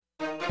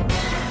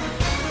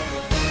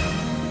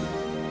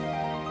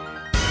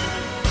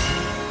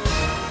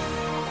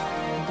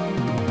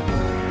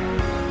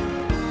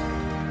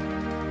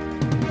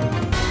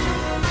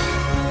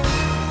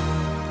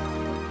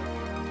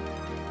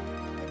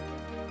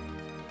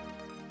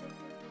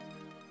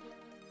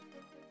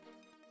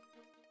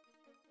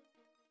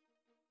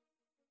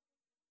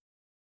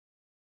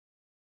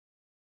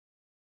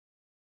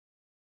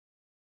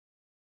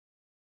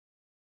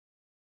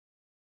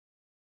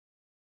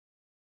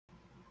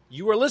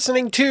You are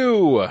listening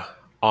to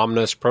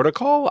Omnis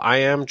Protocol. I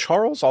am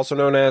Charles, also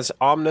known as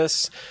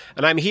Omnis,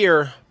 and I'm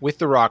here with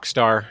the rock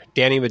star,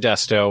 Danny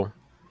Modesto.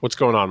 What's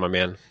going on, my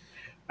man?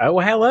 Well,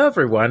 hello,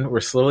 everyone. We're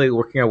slowly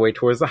working our way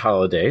towards the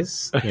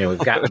holidays. We've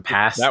gotten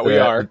past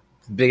the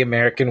big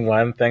American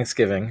one,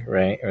 Thanksgiving,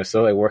 right? We're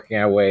slowly working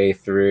our way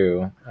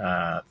through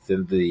the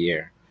end of the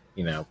year.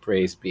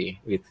 Praise be.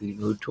 We get to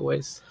move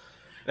toys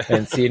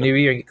and see a new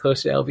year and get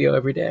closer to LVO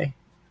every day.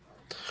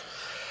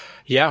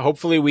 Yeah,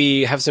 hopefully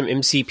we have some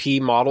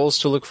MCP models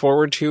to look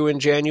forward to in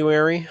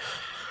January.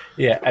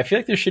 Yeah, I feel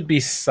like there should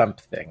be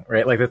something,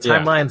 right? Like the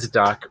Timelines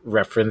doc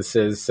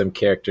references some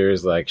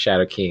characters like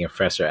Shadow King and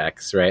Professor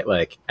X, right?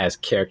 Like as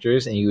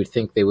characters, and you would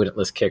think they wouldn't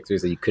list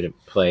characters that you couldn't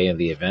play in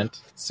the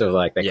event. So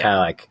like that kind of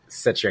like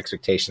sets your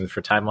expectations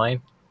for Timeline.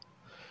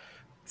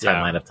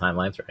 Timeline of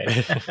timelines,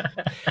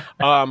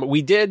 right?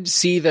 We did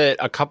see that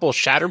a couple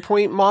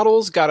Shatterpoint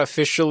models got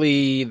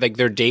officially like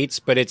their dates,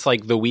 but it's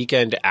like the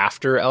weekend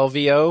after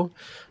LVO.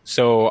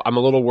 So I'm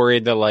a little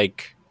worried that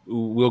like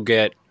we'll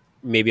get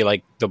maybe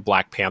like the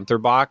Black Panther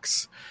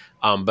box,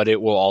 but it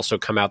will also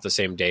come out the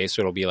same day.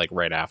 So it'll be like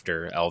right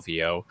after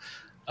LVO.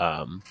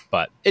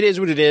 But it is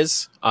what it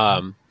is.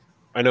 I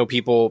know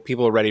people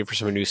are ready for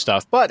some new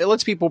stuff, but it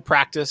lets people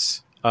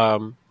practice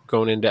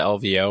going into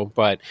LVO.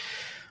 But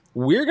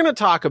we're going to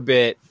talk a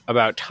bit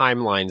about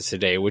timelines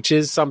today, which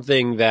is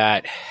something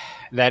that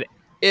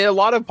a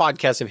lot of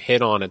podcasts have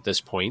hit on at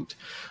this point.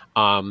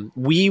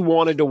 We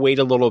wanted to wait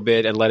a little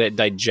bit and let it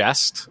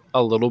digest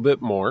a little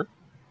bit more.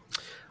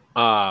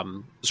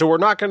 So we're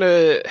not going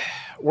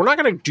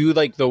to do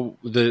like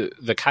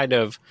the kind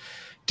of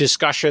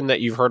discussion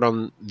that you've heard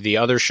on the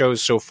other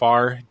shows so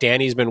far.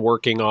 Danny's been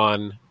working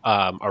on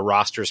a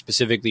roster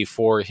specifically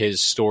for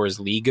his store's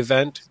league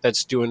event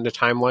that's doing the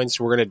timeline.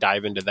 So we're going to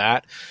dive into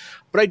that.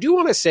 But I do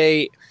want to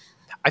say,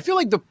 I feel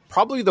like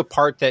probably the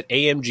part that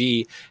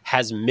AMG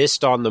has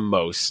missed on the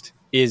most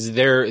is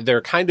their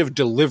kind of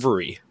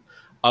delivery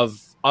of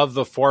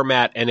the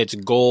format and its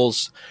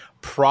goals.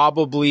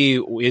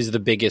 Probably is the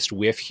biggest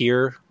whiff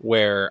here,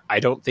 where I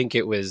just don't think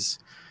it was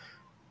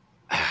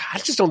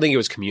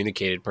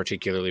communicated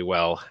particularly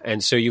well.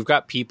 And so you've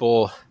got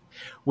people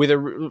with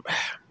a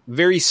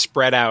very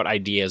spread out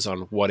ideas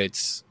on what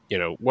its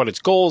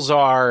goals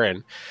are,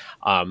 and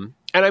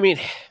I mean,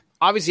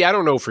 obviously, I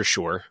don't know for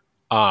sure,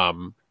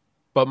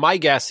 but my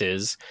guess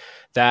is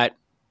that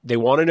they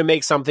wanted to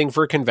make something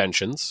for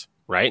conventions,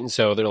 right? And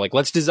so they're like,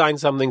 let's design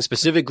something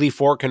specifically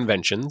for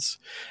conventions,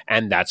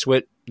 and that's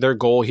what their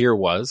goal here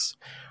was.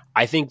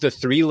 I think the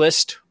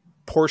 3-list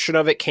portion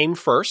of it came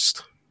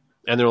first,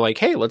 and they're like,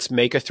 hey, let's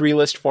make a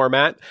 3-list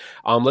format.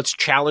 Let's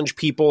challenge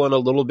people in a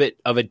little bit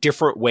of a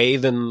different way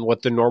than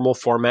what the normal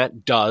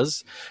format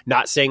does.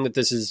 Not saying that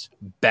this is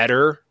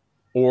better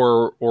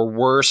or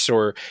worse,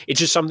 or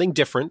it's just something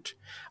different.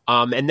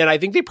 And then I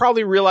think they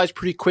probably realized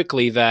pretty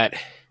quickly that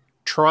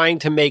trying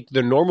to make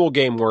the normal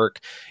game work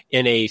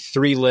in a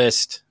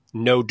 3-list,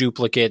 no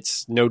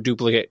duplicates, no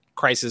duplicate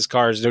crisis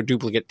cards, no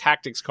duplicate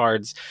tactics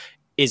cards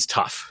is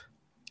tough.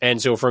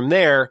 And so from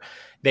there,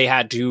 they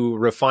had to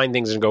refine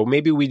things and go,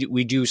 maybe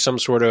we do some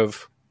sort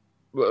of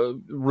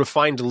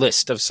refined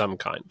list of some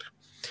kind.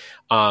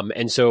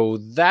 And so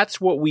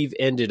that's what we've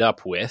ended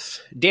up with.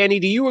 Danny,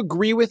 do you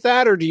agree with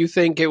that, or do you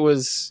think it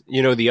was,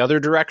 the other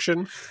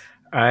direction?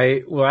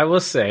 I will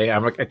say,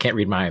 I can't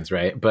read minds,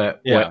 right? But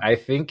what I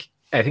think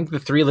the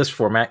 3-list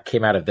format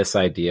came out of this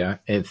idea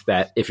is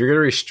that if you're going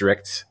to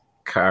restrict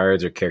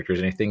cards or characters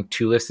or anything,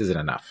 2-list isn't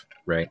enough,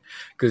 right?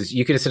 Because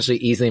you can essentially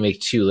easily make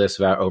 2 lists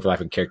without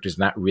overlapping characters,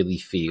 not really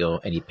feel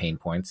any pain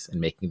points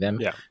in making them.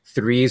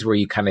 3s where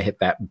you kind of hit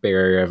that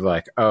barrier of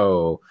like,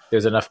 oh,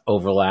 there's enough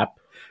overlap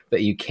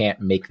that you can't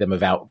make them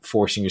without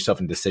forcing yourself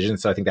in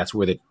decisions. So I think that's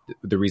where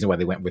the reason why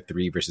they went with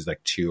 3 versus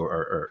like 2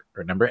 or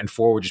number, and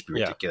 4 would just be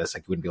ridiculous.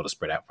 Like you wouldn't be able to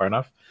spread out far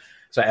enough.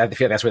 So I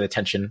feel like that's where the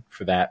tension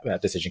for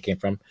that decision came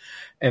from.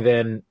 And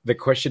then the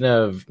question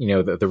of,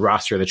 the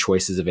roster, the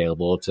choices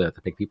available to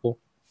pick people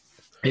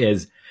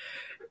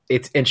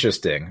it's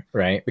interesting,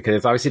 right? Because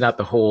it's obviously not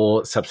the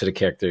whole subset of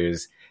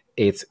characters.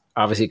 It's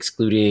obviously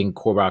excluding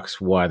Core Box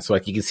 1. So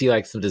like you can see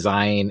like some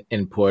design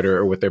input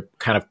or what they're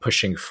kind of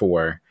pushing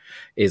for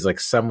is like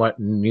somewhat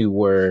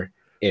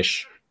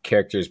newer-ish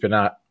characters, but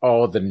not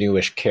all the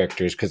newish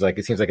characters, because like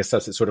it seems like a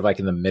subset sort of like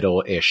in the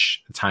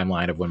middle-ish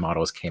timeline of when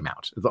models came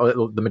out.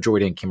 The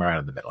majority came around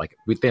in the middle, like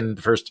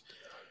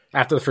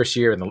after the first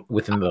year and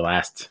within the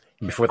last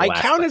before the I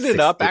last, counted like, it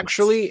up 8 months.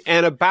 actually,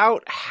 and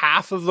about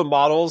half of the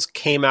models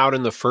came out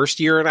in the first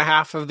year and a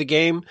half of the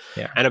game,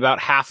 and about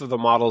half of the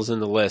models in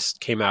the list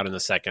came out in the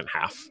second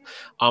half.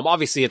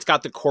 Obviously, it's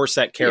got the core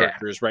set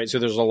characters, right? So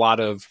there's a lot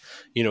of,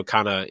 you know,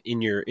 kind of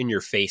in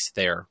your face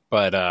there,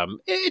 but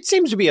it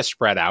seems to be a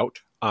spread out.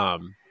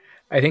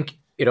 I think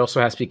it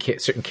also has to be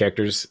certain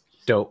characters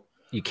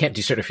you can't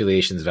do certain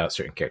affiliations without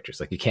certain characters.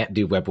 Like you can't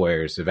do Web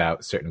Warriors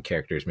without certain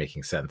characters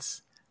making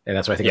sense. And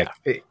that's why I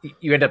think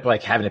you end up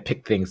like having to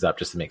pick things up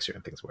just to make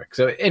certain things work.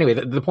 So anyway,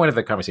 the point of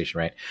the conversation,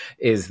 right,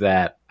 is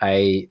that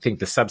I think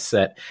the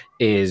subset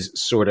is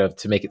sort of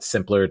to make it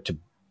simpler to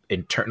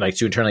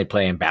internally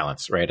play and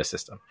balance, right, a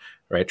system,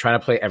 right? Trying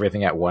to play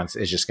everything at once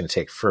is just going to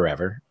take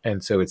forever.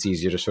 And so it's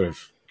easier to sort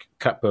of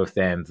cut both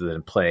ends and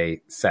then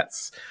play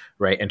sets,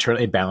 right?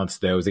 Internally balance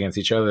those against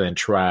each other and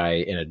try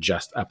and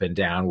adjust up and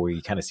down where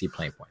you kind of see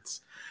playing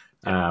points.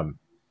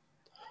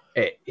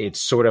 It's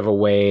sort of a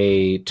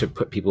way to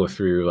put people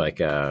through like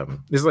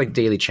this is like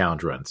daily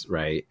challenge runs,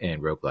 right,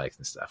 and roguelikes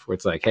and stuff, where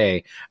it's like,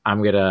 hey,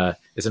 I'm gonna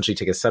essentially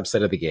take a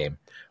subset of the game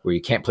where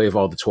you can't play with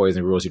all the toys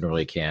and rules you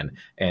normally can,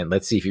 and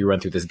let's see if you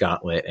run through this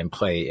gauntlet and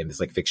play in this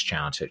like fixed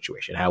challenge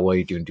situation, how well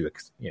you do and do,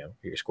 you know,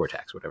 your score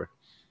attacks, whatever.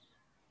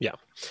 Yeah,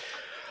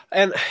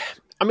 and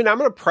I mean, I'm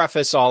going to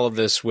preface all of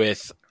this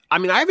with, I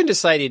mean, I haven't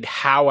decided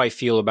how I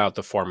feel about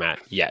the format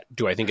yet.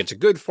 Do I think it's a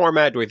good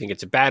format? Do I think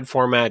it's a bad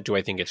format? Do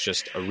I think it's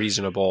just a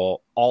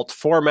reasonable alt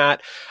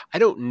format? I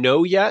don't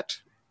know yet.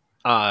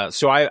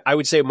 So I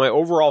would say my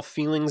overall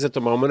feelings at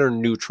the moment are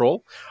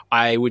neutral.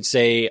 I would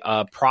say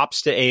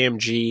props to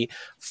AMG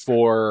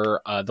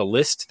for the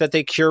list that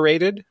they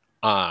curated.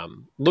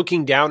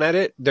 Looking down at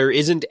it, there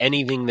isn't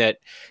anything that...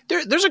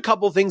 There's a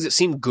couple things that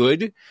seem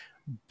good,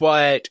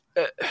 but,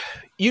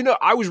 you know,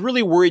 I was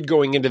really worried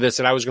going into this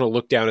that I was going to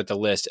look down at the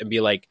list and be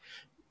like,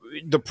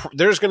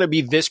 there's going to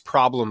be this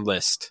problem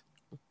list,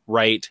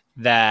 right,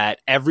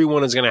 that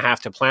everyone is going to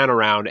have to plan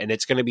around, and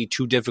it's going to be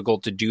too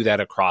difficult to do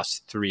that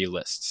across 3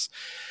 lists.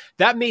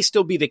 That may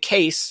still be the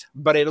case,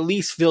 but it at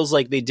least feels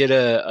like they did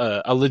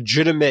a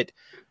legitimate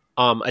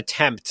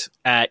attempt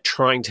at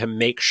trying to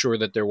make sure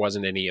that there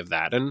wasn't any of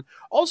that. And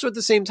also at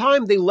the same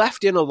time, they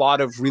left in a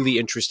lot of really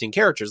interesting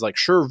characters. Like,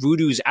 sure,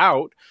 Voodoo's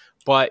out,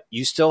 but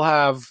you still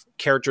have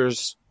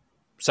characters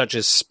such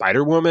as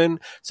Spider-Woman,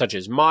 such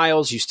as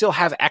Miles. You still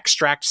have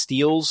extract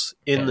steals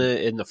in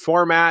the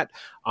format.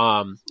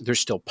 There's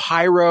still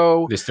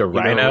Pyro. There's still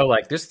Rhino.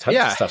 Like, there's tons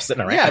of stuff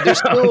sitting around. Yeah,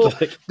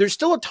 there's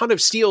still a ton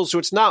of steals. So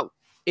it's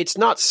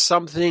not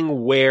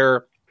something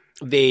where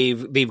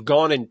they've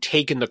gone and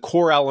taken the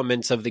core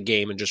elements of the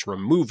game and just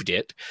removed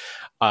it.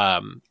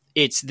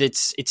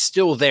 It's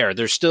still there.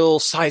 There's still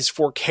size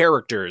 4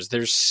 characters.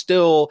 There's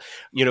still,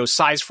 you know,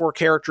 size 4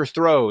 character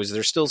throws.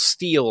 There's still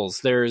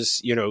steals. There's,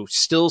 you know,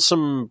 still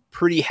some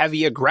pretty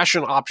heavy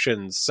aggression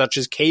options such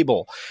as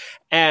Cable.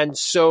 And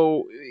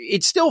so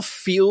it still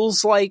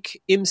feels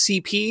like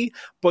MCP,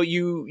 but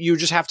you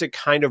just have to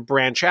kind of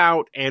branch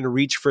out and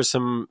reach for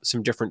some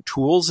different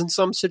tools in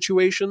some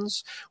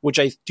situations, which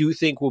I do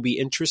think will be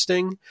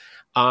interesting.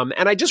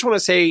 And I just want to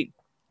say,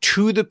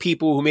 to the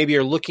people who maybe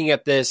are looking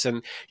at this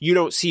and you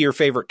don't see your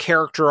favorite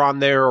character on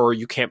there, or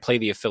you can't play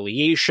the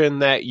affiliation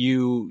that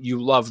you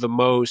love the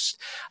most,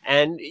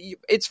 and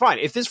it's fine.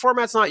 If this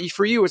format's not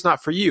for you, it's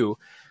not for you.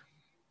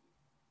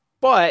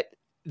 But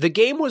the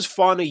game was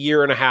fun a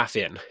year and a half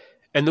in.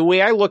 And the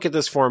way I look at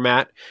this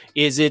format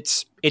is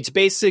it's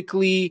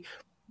basically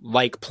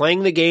like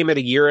playing the game at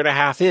a year and a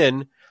half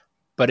in,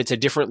 but it's a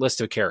different list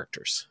of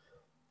characters.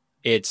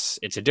 It's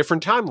a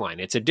different timeline.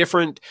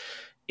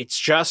 It's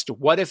just,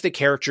 what if the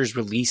characters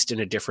released in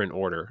a different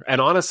order? And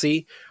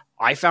honestly,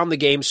 I found the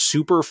game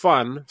super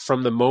fun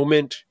from the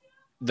moment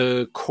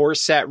the core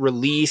set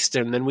released,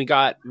 and then we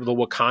got the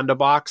Wakanda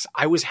box.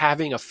 I was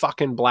having a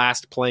fucking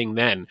blast playing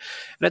then.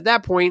 And at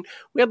that point,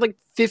 we had like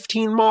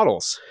 15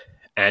 models.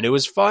 And it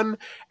was fun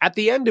at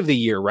the end of the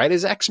year, right,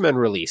 as X-Men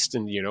released.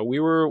 And, you know, we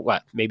were,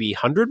 maybe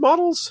 100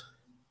 models?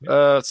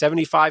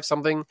 75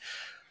 something?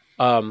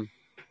 It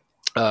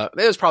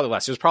was probably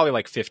less. It was probably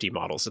like 50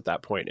 models at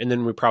that point. And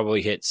then we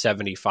probably hit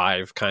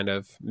 75 kind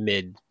of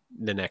mid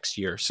the next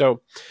year.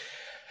 So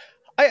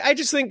I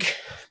just think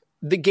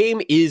the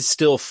game is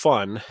still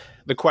fun.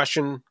 The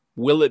question,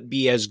 will it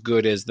be as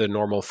good as the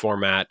normal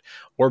format,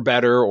 or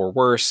better, or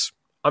worse?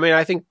 I mean,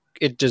 I think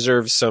it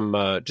deserves some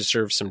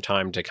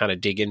time to kind of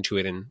dig into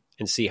it and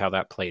see how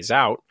that plays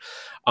out.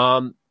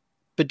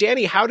 But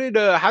Danny, how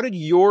did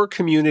your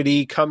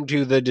community come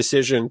to the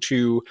decision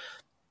to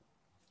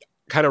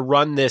kind of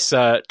run this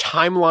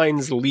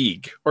Timelines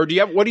League? Or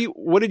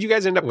what did you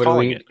guys end up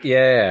calling it?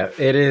 Yeah,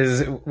 it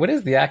is. What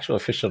is the actual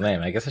official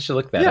name? I guess I should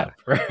look that up.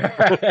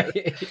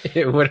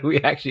 What do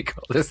we actually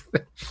call this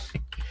thing?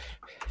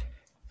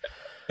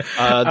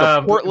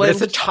 The Portland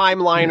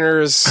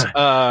Timeliners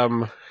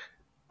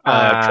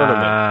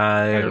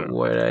tournament.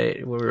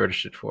 What we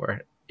registered for?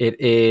 It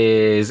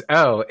is.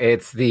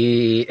 It's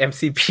the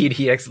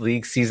MCPDX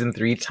League Season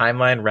 3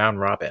 Timeline Round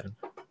Robin.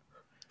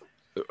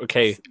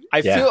 Okay,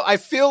 I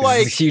feel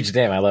like it's a huge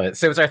name. I love it.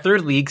 So it's our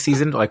third league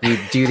season. Like we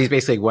do these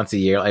basically once a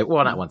year. Like,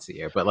 well, not once a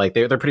year, but like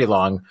they're pretty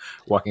long.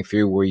 Walking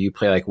through where you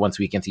play like once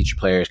a week against each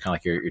player is kind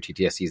of like your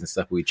TTSCs and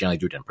stuff. But we generally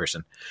do it in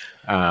person.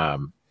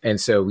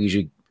 And so we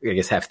usually, I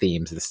guess, have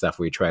themes and stuff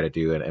where we try to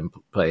do and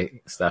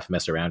play stuff,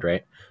 mess around,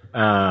 right?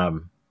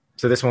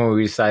 So this one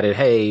we decided,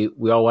 hey,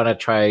 we all want to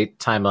try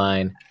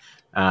Timeline.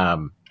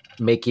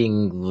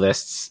 Making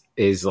lists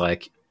is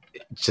like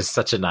just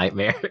such a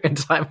nightmare in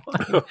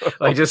Timeline.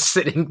 Like just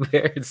sitting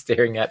there and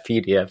staring at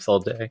PDFs all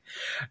day.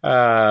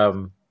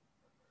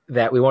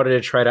 That we wanted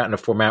to try it out in a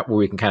format where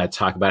we can kind of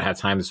talk about how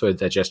time to sort of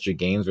digest your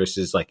games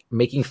versus like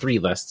making 3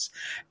 lists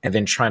and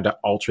then trying to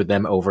alter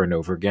them over and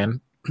over again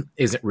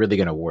isn't really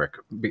going to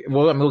work.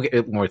 Well, I mean, we'll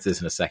get more to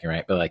this in a second,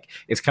 right? But like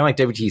it's kind of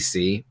like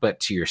WTC, but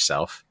to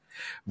yourself,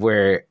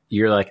 where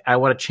you're like, I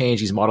want to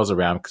change these models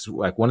around because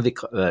like one of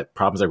the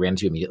problems I ran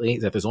into immediately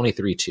is that there's only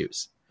 3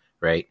 twos,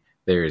 right?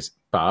 There's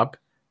Bob,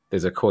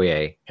 there's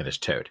Okoye, and there's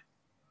Toad.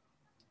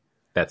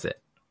 That's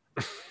it.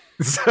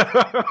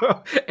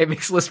 So it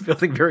makes list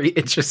building very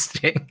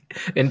interesting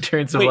in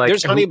terms of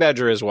there's Honey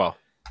Badger as well.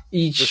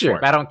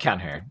 Sure, I don't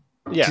count her.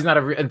 Yeah, she's not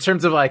in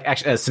terms of like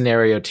actually a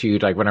scenario to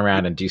like run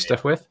around and do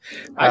stuff with.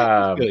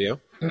 I feel you.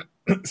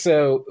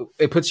 So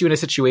it puts you in a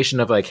situation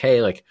of like,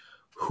 hey, like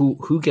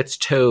who gets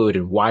Toad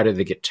and why do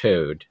they get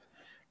Toad,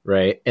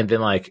 right? And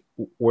then like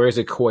where's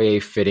a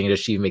Okoye fitting? Does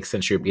she make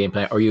sense to your game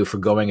plan? Are you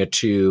forgoing a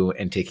 2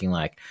 and taking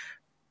like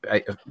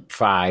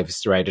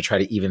 5s, right, to try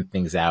to even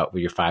things out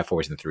with your 5,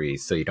 4s, and 3s,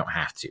 so you don't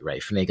have to,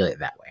 right, finagle it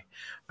that way.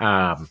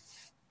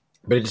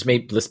 But it just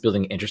made list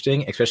building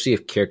interesting, especially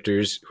if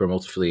characters who are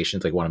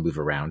multi-affiliations like want to move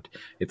around.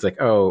 It's like,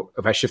 oh,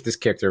 if I shift this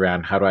character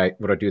around, what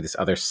do I do with this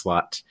other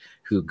slot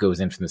who goes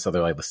in from this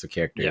other like list of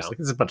characters? Yeah. Like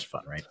it's a bunch of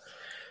fun, right?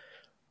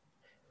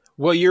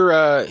 Well,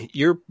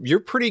 you're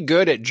pretty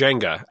good at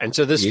Jenga, and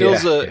so this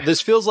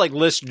feels like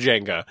list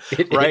Jenga,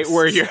 right?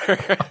 Where you're,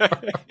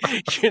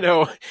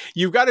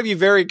 you've got to be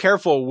very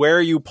careful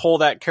where you pull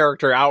that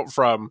character out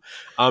from,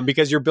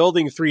 because you're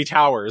building 3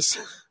 towers.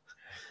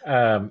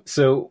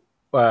 So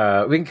we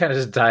can kind of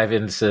just dive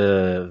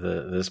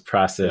into this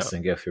process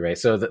and go through, right?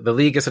 So the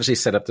league essentially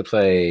set up to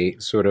play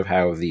sort of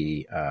how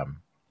the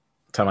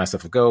Timeline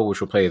stuff will go, which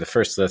will play the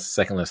first list,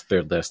 second list,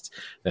 third list,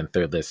 then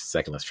third list,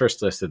 second list,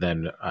 first list, and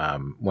then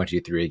 1,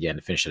 2, 3 again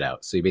to finish it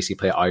out. So you basically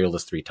play all your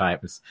lists 3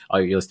 times,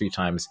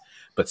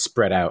 but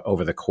spread out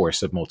over the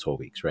course of multiple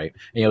weeks, right?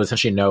 And you'll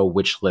essentially know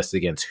which list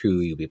against who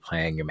you'll be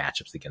playing your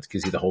matchups against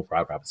because you see the whole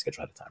round robin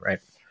schedule at a time, right?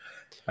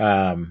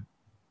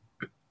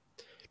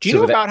 Do you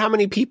know about how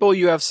many people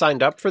you have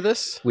signed up for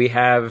this? We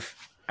have,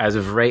 as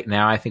of right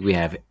now, I think we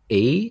have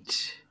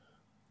 8.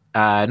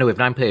 No, we have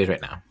 9 players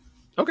right now.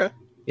 Okay.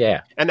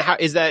 Yeah. And how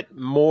is that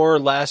more or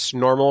less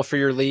normal for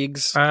your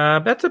leagues?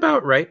 That's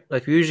about right.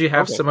 Like we usually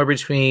have somewhere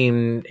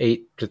between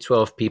 8 to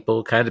 12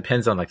 people. Kind of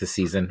depends on like the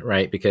season,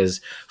 right? Because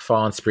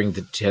fall and spring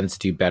tends to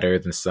do better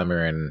than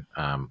summer and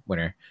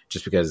winter,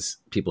 just because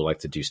people like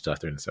to do stuff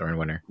during the summer and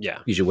winter. Yeah.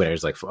 Usually winter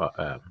is like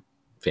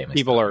family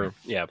people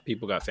stuff.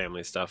 People got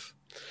family stuff.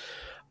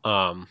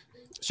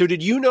 So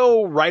did you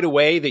know right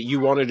away that you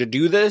wanted to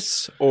do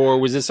this, or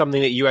was this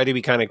something that you had to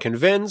be kind of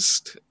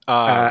convinced?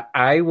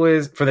 I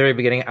was, from the very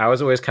beginning, I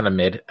was always kind of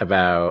mid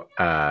about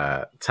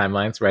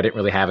timelines, where I didn't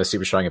really have a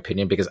super strong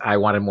opinion because I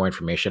wanted more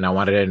information. I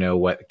wanted to know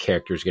what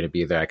character is going to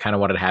be there. I kind of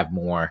wanted to have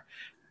more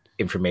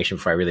information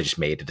before I really just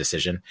made a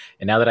decision.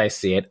 And now that I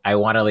see it, I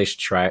want to at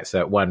least try it.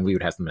 So 1, we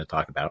would have something to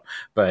talk about,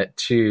 but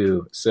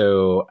 2,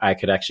 so I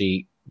could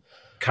actually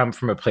come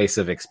from a place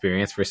of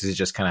experience versus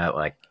just kind of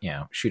like,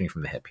 shooting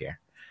from the hip here.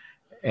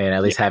 And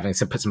at least having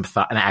put some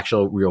thought and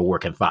actual real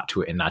work and thought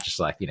to it and not just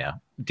like,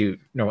 do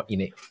normal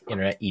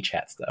internet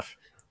e-chat stuff.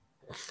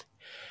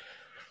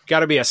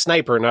 Got to be a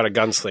sniper, not a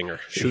gunslinger.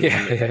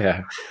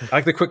 Yeah. I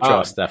like the quick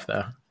draw stuff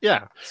though.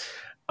 Yeah.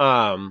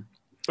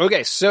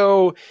 Okay.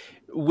 So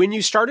when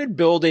you started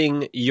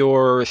building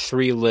your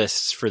 3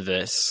 lists for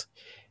this,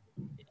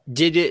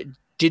 did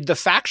the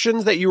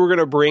factions that you were going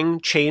to bring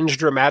change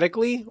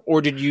dramatically,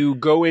 or did you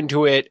go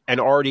into it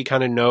and already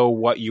kind of know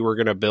what you were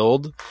going to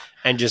build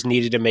and just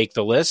needed to make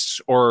the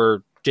lists,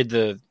 or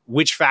did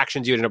which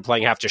factions you ended up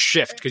playing have to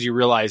shift because you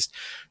realized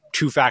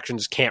 2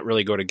 factions can't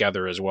really go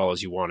together as well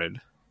as you wanted?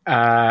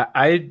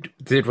 I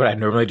did what I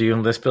normally do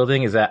in list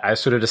building is that I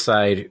sort of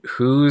decide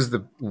who is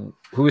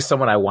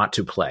someone I want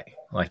to play.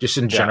 Like just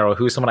in general,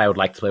 who's someone I would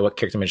like to play, what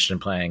character I'm interested in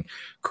playing.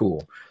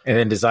 Cool. And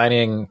then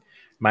designing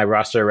my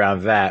roster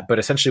around that. But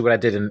essentially what I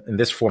did in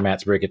this format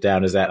to break it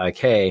down is that like,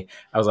 hey,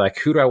 I was like,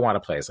 who do I want to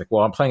play? It's like,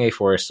 well, I'm playing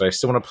A-Force, so I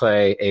still want to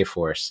play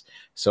A-Force.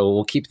 So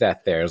we'll keep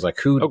that there. It's like,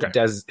 who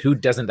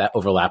doesn't that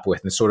overlap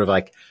with? And sort of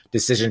like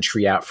decision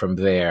tree out from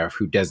there,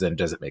 who does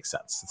it make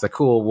sense? It's like,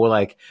 cool, well,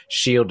 like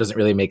Shield doesn't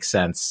really make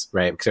sense,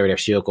 right? Because I already have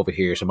Shield over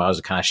here, so I might as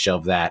well kind of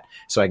shelve that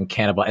so I can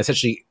cannibalize.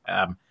 Essentially,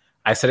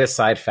 I set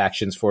aside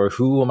factions for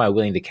who am I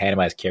willing to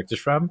cannibalize characters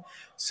from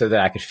so that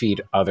I could feed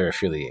other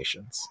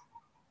affiliations.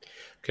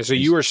 Okay, so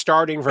you were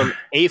starting from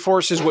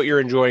A-Force is what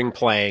you're enjoying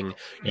playing.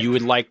 You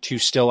would like to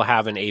still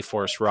have an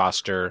A-Force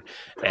roster,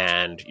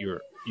 and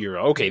you're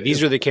okay.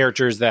 These are the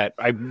characters that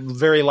I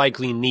very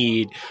likely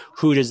need.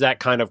 Who does that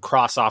kind of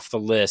cross off the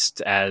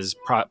list as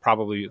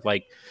probably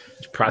like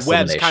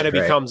Webs kind of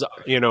becomes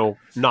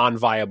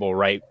non-viable,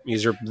 right?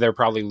 They're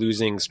probably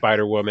losing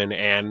Spider-Woman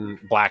and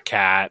Black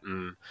Cat,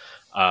 and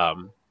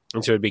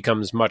so it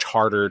becomes much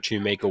harder to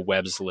make a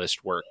Webs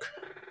list work.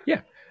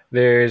 Yeah.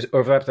 There's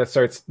overlap that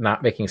starts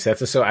not making sense.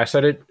 And so I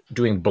started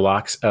doing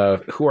blocks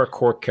of who are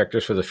core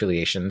characters for the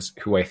affiliations,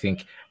 who I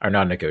think are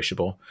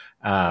non-negotiable.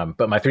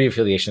 But my 3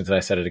 affiliations that I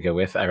started to go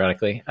with,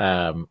 ironically,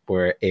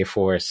 were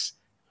A-Force,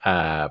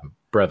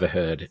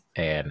 Brotherhood,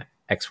 and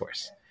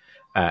X-Force.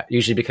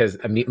 Usually because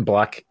a mutant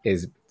block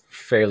is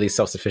fairly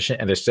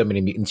self-sufficient, and there's so many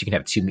mutants, you can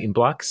have 2 mutant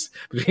blocks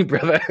between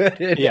Brotherhood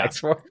and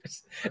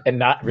X-Force and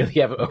not really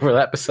have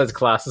overlap besides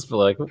Colossus, but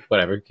like,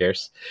 whatever, who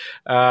cares?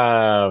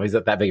 He's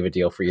not that big of a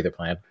deal for either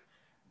plan.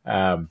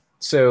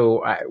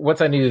 So once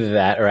I knew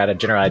that, or had a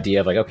general idea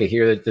of like, okay,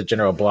 here are the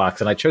general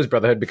blocks, and I chose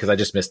Brotherhood because I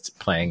just missed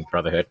playing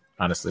Brotherhood,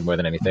 honestly, more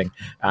than anything.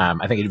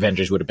 I think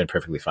Avengers would have been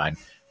perfectly fine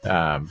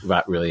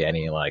without really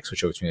any like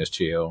switch over between those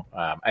two.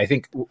 I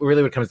think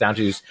really what it comes down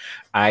to is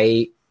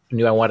I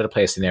knew I wanted to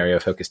play a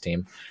scenario-focused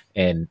team,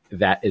 and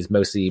that is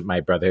mostly my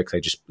Brotherhood because I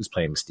just was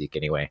playing Mystique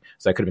anyway.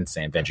 So I could have been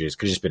saying Avengers,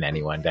 could have just been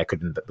anyone. That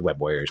couldn't the Web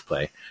Warriors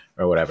play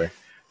or whatever.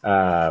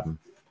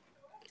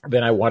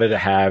 Then I wanted to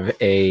have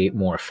a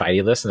more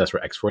fighty list, and that's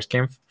where X-Force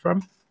came from.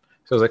 So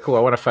I was like, cool,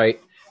 I want to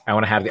fight. I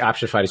want to have the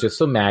option of fighting. So it's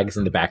still Mags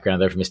in the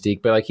background there for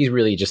Mystique, but like he's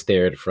really just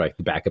there for like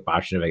the backup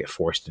option if I get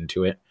forced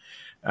into it.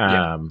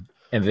 And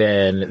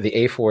then the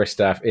A-Force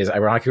stuff is,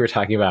 ironically, we're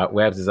talking about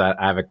Webs, is that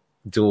I have a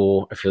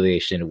dual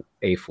affiliation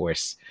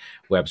A-Force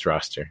Webs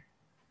roster.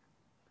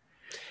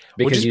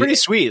 Which is pretty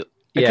sweet.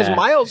 Because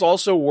Miles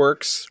also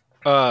works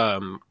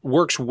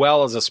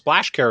well as a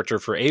splash character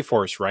for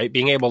A-Force, right?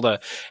 Being able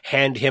to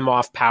hand him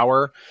off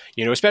power,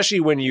 especially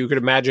when you could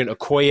imagine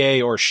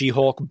Okoye or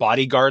She-Hulk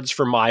bodyguards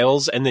for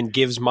Miles and then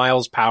gives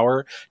Miles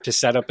power to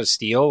set up a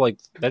steal. Like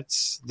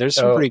there's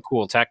some pretty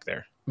cool tech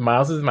there.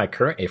 Miles is my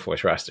current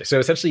A-Force roster. So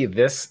essentially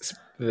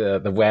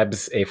the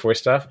Webs A-Force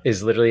stuff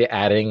is literally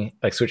adding,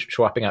 like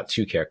swapping out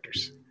 2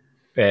 characters.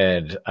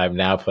 And I'm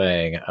now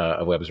playing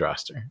a Webs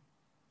roster.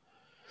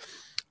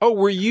 Oh,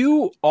 was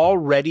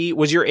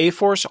your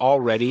A-Force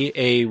already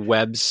a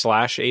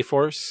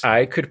Webs/A-Force?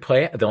 I could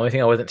play it. The only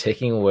thing I wasn't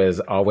taking was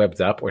All Webbed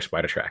Up or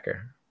Spider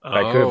Tracker.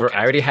 I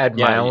already had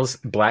Miles,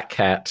 Black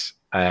Cat,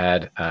 I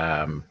had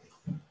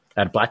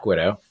Black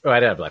Widow. Oh,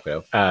 I did have Black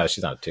Widow.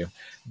 She's not a 2.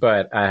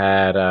 But I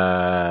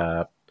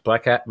had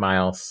Black Cat,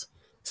 Miles,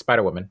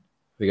 Spider-Woman.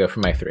 They go for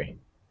my 3.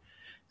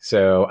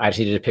 So I just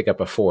needed to pick up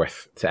a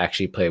 4th to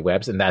actually play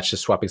Webs, and that's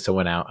just swapping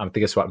someone out. I'm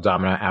thinking swap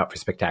Domina out for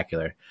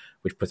Spectacular,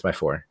 which puts my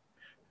 4.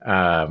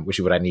 Which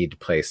is what I need to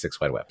play 6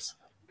 Wide Webs.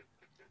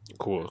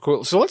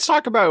 Cool. So let's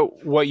talk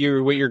about what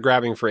you're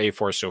grabbing for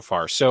A-Force so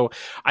far. So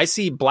I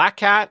see Black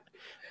Cat,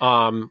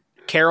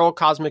 Carol,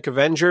 Cosmic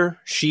Avenger,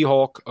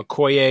 She-Hulk,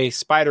 Okoye,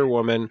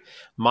 Spider-Woman,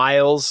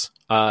 Miles,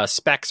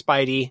 Spec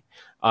Spidey,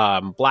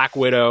 Black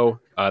Widow.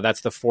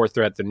 That's the 4th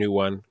threat, the new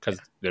one, because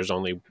there's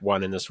only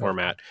one in this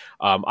format.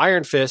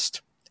 Iron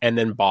Fist, and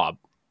then Bob.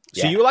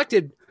 So you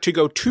elected to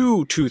go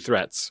 2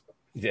 threats.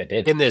 Yeah, I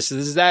did. In this.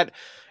 Is that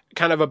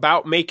kind of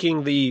about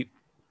making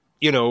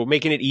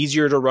making it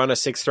easier to run a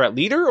 6-threat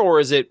leader, or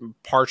is it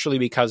partially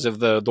because of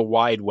the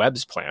wide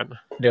Webs plan?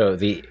 No,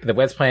 the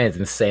Webs plan is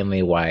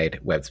insanely wide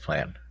Webs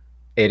plan.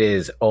 It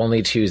is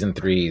only 2s and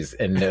 3s,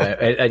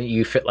 and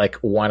you fit like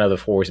one of the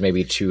 4s,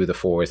 maybe 2 of the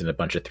 4s, and a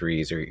bunch of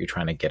 3s, or you're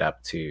trying to get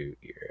up to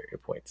your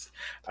points.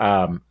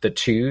 The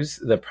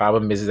 2s, the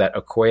problem is that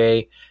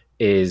Okoye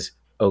is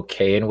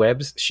okay in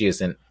Webs. She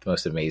isn't the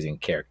most amazing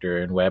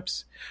character in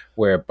Webs,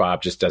 where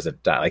Bob just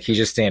doesn't die. Like he's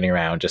just standing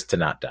around just to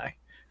not die.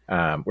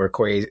 Where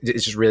Corey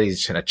is just really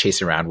kind of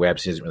chasing around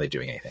Webs. He isn't really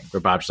doing anything.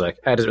 Where Bob's like,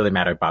 it doesn't really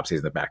matter if Bob stays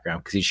in the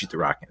background because he shoots the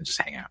rocket and just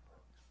hang out.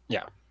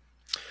 Yeah.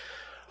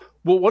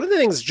 Well, one of the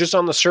things just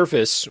on the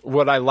surface,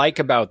 what I like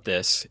about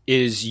this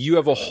is you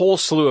have a whole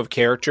slew of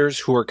characters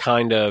who are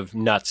kind of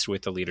nuts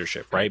with the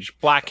leadership, right?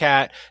 Black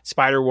Cat,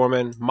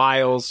 Spider-Woman,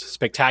 Miles,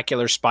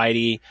 Spectacular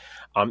Spidey,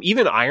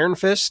 even Iron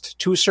Fist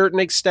to a certain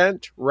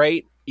extent,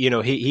 right?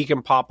 He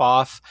can pop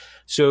off.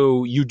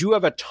 So you do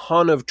have a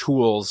ton of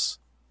tools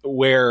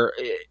where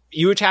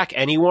you attack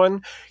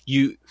anyone.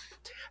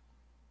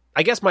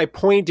 I guess my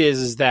point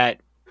is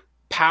that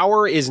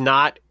power is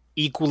not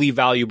equally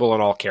valuable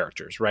on all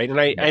characters, right? And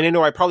I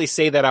know I probably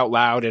say that out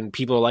loud and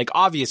people are like,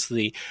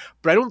 obviously,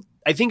 but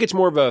I think it's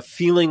more of a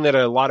feeling that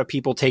a lot of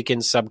people take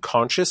in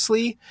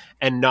subconsciously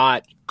and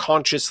not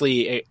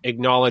consciously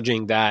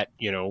acknowledging that,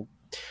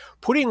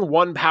 putting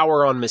 1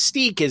 power on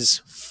Mystique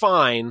is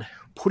fine.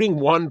 Putting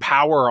 1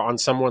 power on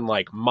someone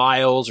like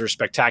Miles or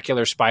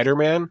Spectacular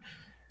Spider-Man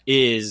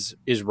is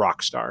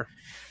Rockstar.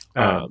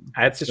 I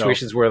had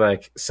situations where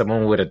like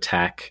someone would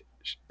attack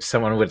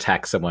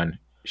someone.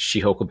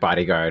 She-Hulk with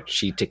bodyguard.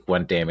 She take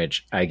 1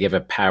 damage. I give a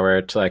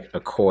power to like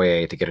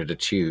Okoye to get her to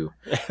 2.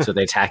 So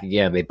they attack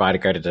again. They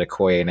bodyguarded to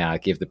Okoye now. I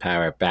give the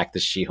power back to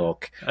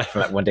She-Hulk.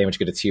 From that 1 damage,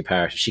 get a 2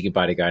 power. She can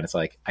bodyguard. It's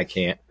like, I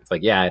can't. It's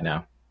like, yeah, I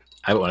know.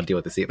 I don't want to deal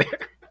with this either.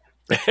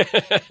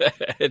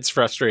 It's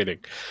frustrating.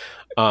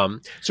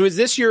 So is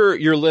this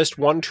your list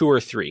 1, 2, or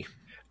 3?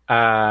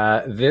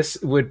 This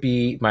would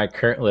be my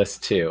current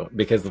list too,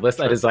 because the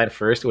list I designed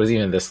first wasn't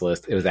even this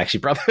list. It was actually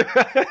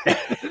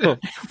Brotherhood.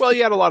 Well,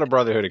 you had a lot of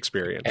Brotherhood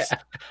experience. Yeah.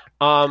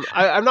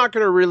 I'm not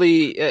going to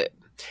really.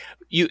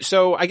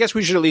 So I guess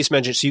we should at least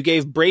mention. So you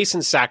gave Brace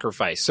and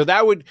Sacrifice. So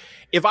that would,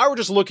 if I were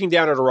just looking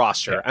down at a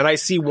roster and I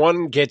see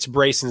one gets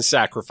Brace and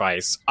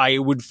Sacrifice, I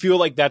would feel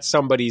like that's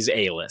somebody's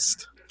A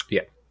list.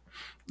 Yeah,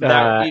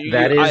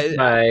 that is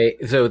my.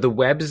 So the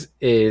webs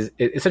is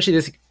essentially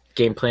this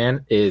game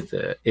plan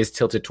is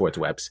tilted towards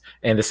webs,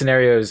 and the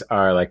scenarios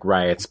are like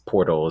riots,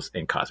 portals,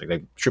 and cosmic,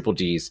 like triple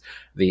Ds.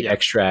 The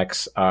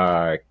extracts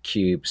are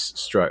cubes,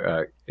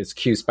 it's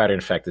cube, spider,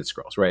 infected,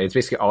 scrolls, right? It's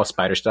basically all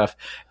spider stuff,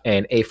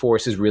 and A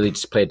Force is really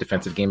just play a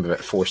defensive game,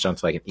 but forced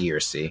onto like an E or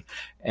C,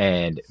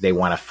 and they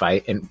want to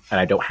fight, and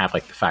I don't have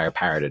like the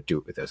firepower to do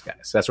it with those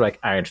guys. So that's where like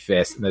Iron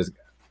Fist and those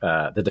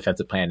the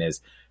defensive plan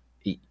is.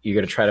 You're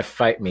going to try to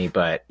fight me,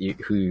 but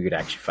who you could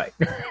actually fight?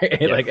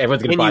 Right? Like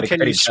everyone's going to body. Can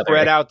you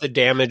spread out the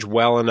damage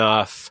well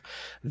enough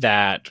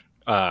that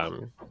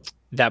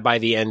that by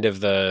the end of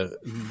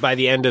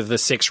the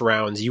 6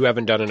 rounds, you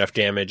haven't done enough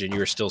damage, and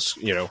you're still,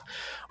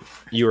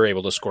 you were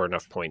able to score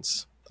enough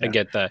points. Yeah. I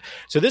get that.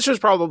 So this was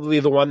probably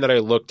the one that I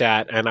looked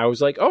at, and I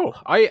was like, oh,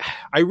 I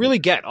really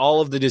get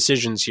all of the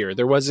decisions here.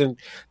 There wasn't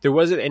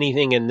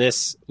anything in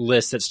this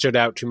list that stood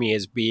out to me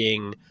as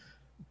being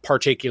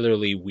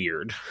particularly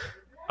weird.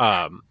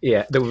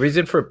 The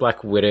reason for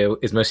Black Widow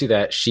is mostly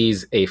that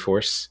she's A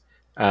Force.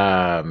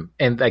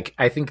 And like,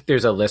 I think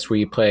there's a list where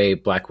you play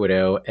Black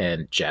Widow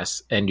and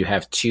Jess, and you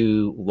have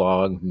 2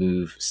 long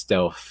move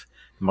stealth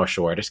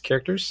martial artist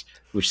characters,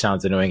 which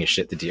sounds annoying as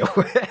shit to deal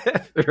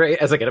with, right?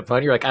 As like an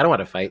opponent, you're like, I don't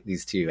want to fight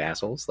these 2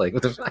 assholes. Like,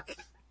 what the fuck?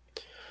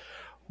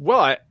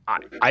 Well,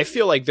 I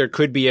feel like there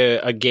could be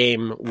a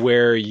game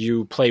where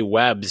you play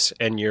webs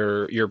and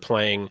you're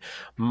playing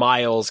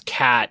Miles,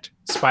 Cat,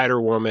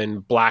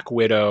 Spider-Woman, Black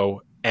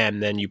Widow,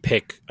 and then you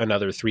pick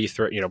another 3,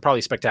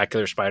 probably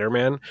Spectacular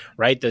Spider-Man,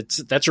 right?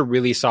 That's a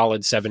really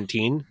solid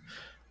 17.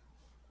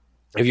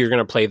 If you're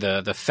going to play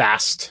the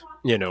fast,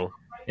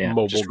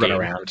 mobile just game.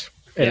 Run around.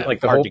 And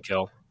like hard to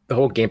kill. The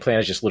whole game plan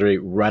is just literally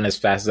run as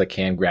fast as I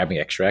can, grabbing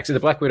extracts. And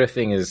the Black Widow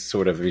thing is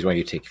sort of the reason why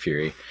you take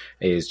Fury,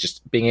 is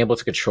just being able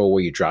to control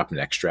where you drop an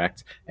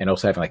extract, and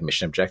also having like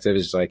mission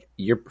objectives. Is like,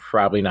 you're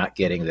probably not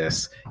getting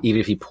this, even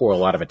if you pour a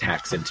lot of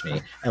attacks into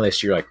me,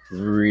 unless you're like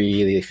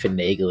really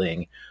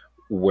finagling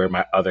where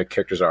my other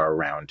characters are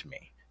around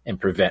me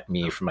and prevent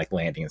me from like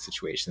landing in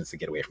situations to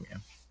get away from you.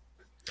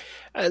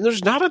 And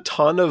there's not a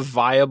ton of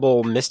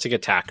viable mystic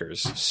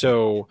attackers.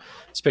 So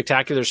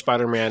Spectacular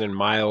Spider-Man and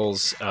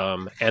Miles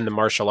and the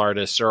martial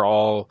artists are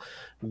all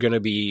going to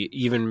be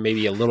even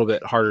maybe a little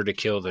bit harder to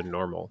kill than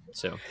normal.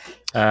 So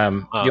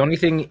the only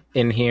thing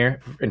in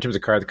here in terms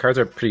of cards, the cards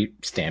are pretty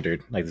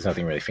standard. Like, there's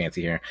nothing really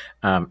fancy here,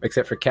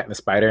 except for Cat and the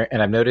Spider.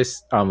 And I've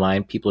noticed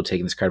online people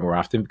taking this card more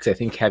often, because I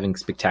think having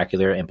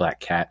Spectacular and Black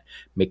Cat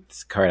make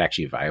this card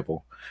actually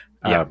viable.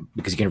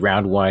 Because you can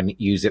round 1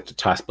 use it to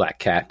toss Black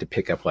Cat to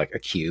pick up like a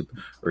cube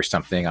or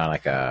something on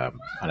like on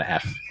an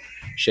F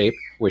shape,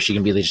 where she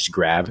can really just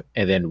grab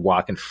and then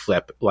walk and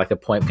flip like a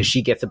point, because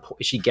she gets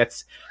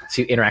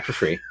to interact for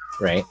free,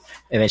 right?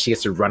 And then she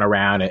gets to run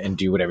around and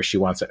do whatever she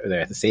wants at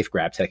the safe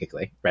grab,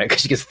 technically, right?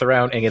 Because she gets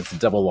thrown and gets a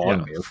double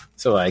long move.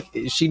 So like,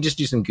 she can just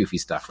do some goofy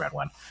stuff round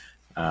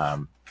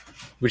 1,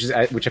 which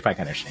I find kind of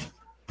interesting.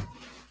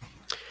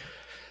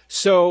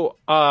 So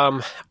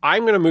I'm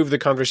going to move the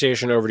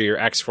conversation over to your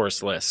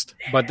X-Force list,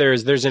 but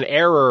there's an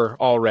error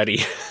already.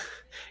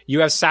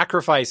 You have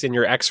Sacrifice in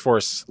your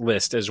X-Force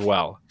list as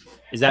well.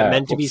 Is that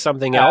meant to be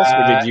something else,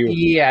 or did you?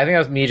 Yeah, I think that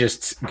was me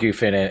just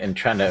goofing and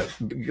trying to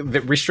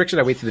restrict it.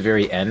 I wait to the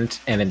very end,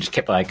 and then just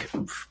kept like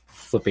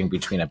flipping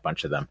between a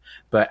bunch of them.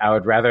 But I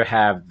would rather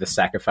have the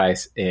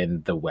Sacrifice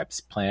in the Webs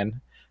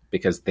plan,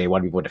 because they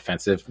want to be more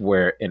defensive,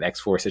 where in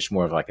X-Force it's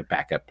more of like a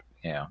backup,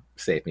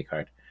 save me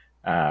card.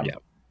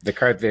 The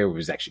card there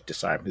was actually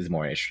Disarm. Is a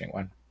more interesting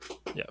one.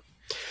 Yeah.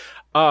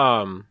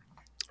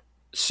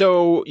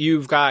 So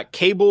you've got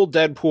Cable,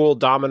 Deadpool,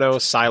 Domino,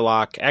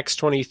 Psylocke,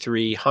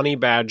 X-23, Honey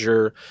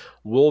Badger,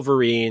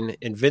 Wolverine,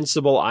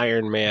 Invincible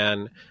Iron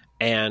Man,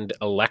 and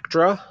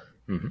Elektra.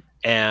 Mm-hmm.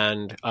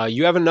 And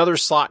you have another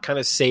slot kind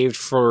of saved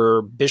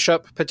for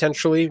Bishop,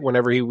 potentially,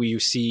 whenever you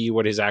see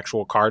what his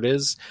actual card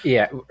is.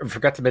 Yeah, I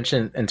forgot to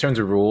mention, in terms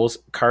of rules,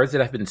 cards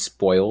that have been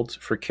spoiled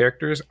for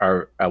characters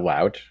are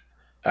allowed.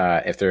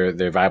 If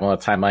they're viable in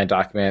a timeline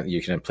document,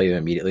 you can play them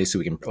immediately, so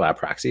we can allow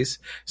proxies.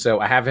 So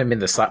I have him in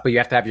the slot, but you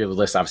have to have your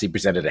list obviously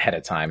presented ahead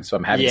of time. So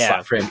I'm having a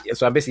slot for him.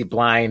 So I'm basically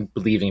blind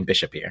believing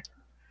Bishop here.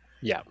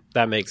 Yeah,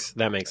 that makes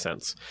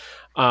sense.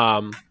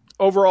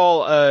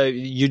 Overall,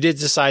 you did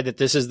decide that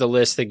this is the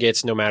list that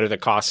gets, no matter the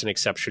cost, and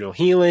exceptional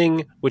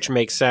healing, which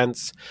makes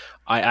sense.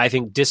 I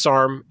think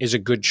Disarm is a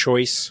good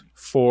choice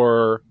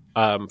for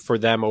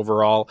them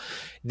overall.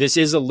 This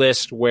is a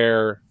list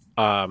where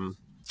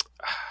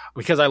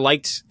because I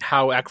liked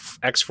how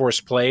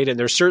X-Force played, and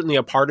there's certainly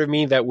a part of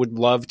me that would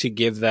love to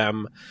give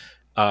them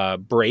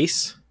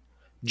Brace,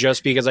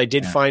 just because I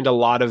did find a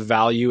lot of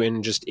value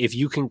in just if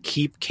you can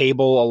keep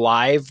Cable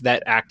alive,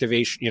 that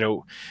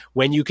activation,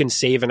 when you can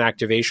save an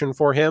activation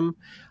for him.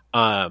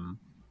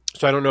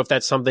 So I don't know if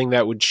that's something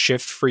that would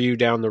shift for you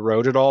down the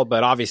road at all,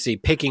 but obviously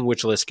picking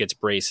which list gets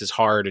Brace is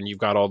hard, and you've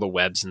got all the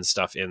webs and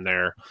stuff in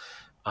there.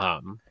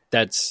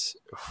 That's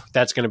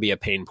going to be a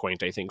pain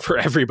point, I think, for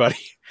everybody.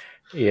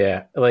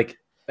 Yeah, like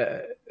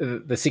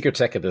the secret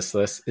tech of this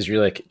list is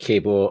really like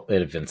Cable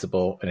and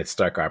Invincible, and it's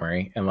Dark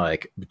Armory, and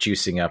like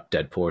juicing up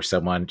Deadpool or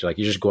someone. Like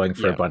you're just going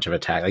for a bunch of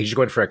attacks. Like you're just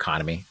going for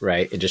economy,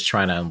 right? And just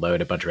trying to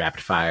unload a bunch of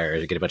rapid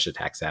fires, get a bunch of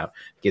attacks out,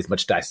 get as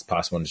much dice as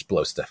possible, and just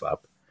blow stuff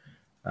up.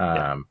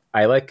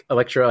 I like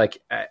Elektra. Like,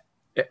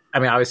 I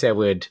mean, obviously, I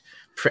would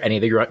for any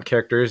of the grunt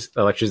characters.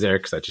 Elektra's there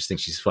because I just think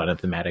she's fun and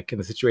thematic in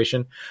the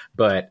situation.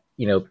 But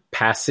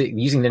passing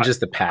using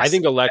ninjas to pass. I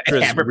think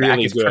Elektra's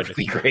really good.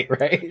 Perfectly great,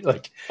 right?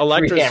 Like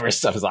Elektra's hammer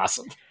stuff is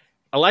awesome.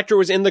 Elektra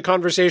was in the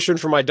conversation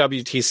for my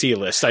WTC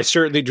list. I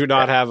certainly do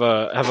not have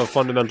a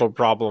fundamental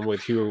problem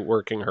with who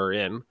working her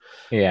in.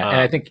 Yeah, and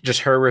I think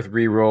just her with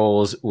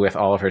rerolls with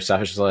all of her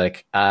stuff is just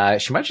like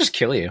she might just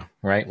kill you,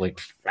 right? Like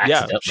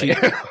accidentally.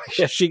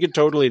 She could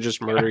totally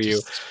just murder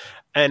you.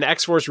 And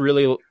X-Force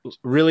really,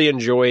 really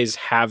enjoys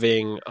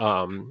having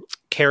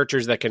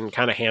characters that can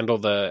kind of handle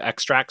the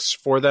extracts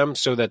for them,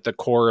 so that the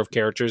core of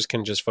characters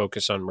can just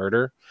focus on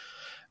murder.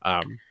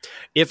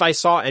 If I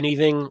saw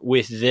anything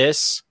with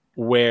this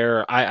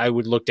where I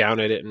would look down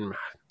at it, and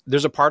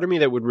there's a part of me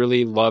that would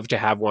really love to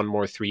have one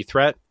more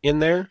 3-threat in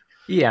there.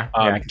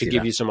 To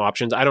give you some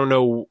options. I don't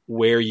know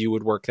where you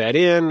would work that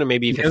in.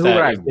 Maybe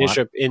if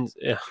Bishop in.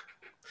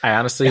 I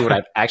honestly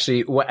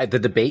what the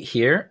debate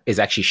here is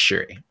actually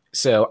Shuri.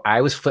 So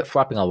I was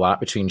flip-flopping a lot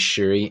between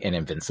Shuri and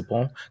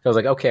Invincible. I was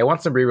like, okay, I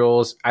want some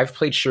rerolls. I've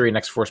played Shuri in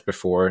X-Force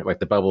before. Like,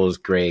 the bubble is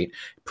great.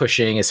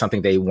 Pushing is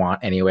something they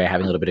want anyway,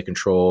 having a little bit of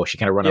control. She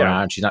kind of run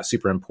around. She's not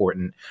super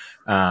important.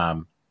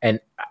 And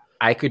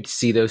I could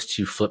see those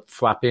two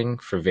flip-flopping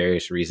for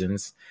various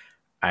reasons.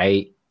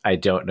 I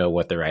don't know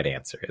what the right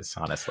answer is,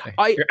 honestly.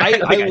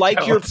 I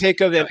like your pick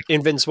of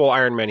Invincible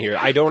Iron Man here.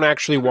 I don't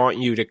actually want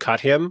you to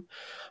cut him.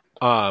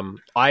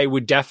 I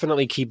would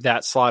definitely keep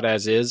that slot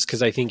as is,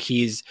 because I think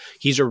he's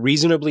a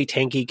reasonably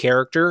tanky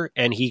character,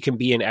 and he can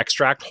be an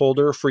extract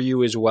holder for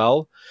you as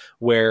well,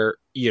 where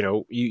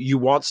you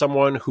want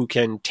someone who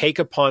can take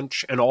a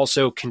punch and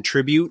also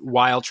contribute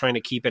while trying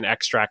to keep an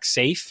extract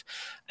safe,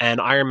 and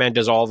Iron Man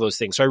does all those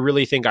things. So I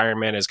really think Iron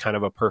Man is kind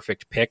of a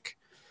perfect pick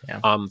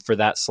for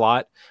that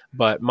slot.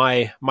 But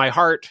my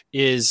heart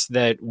is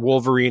that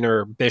Wolverine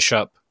or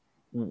Bishop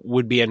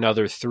would be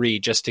another 3,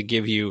 just to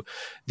give you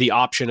the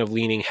option of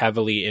leaning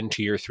heavily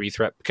into your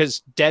 3-threat,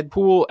 because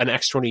Deadpool and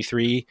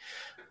X-23,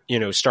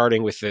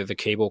 starting with the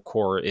Cable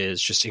core,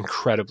 is just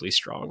incredibly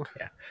strong.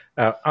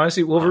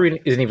 Honestly, Wolverine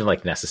isn't even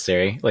like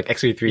necessary. Like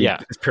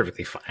X-23 is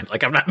perfectly fine.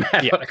 Like, I'm not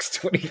mad about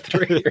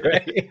X-23,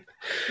 right?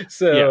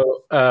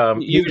 So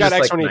you've got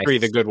X-23,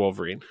 the good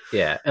Wolverine.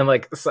 Yeah, and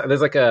like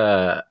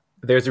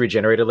there's a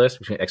regenerated list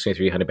between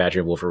X-23, Honey Badger,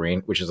 and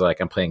Wolverine, which is like,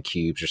 I'm playing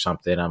cubes or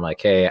something. I'm like,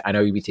 hey, I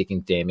know you'd be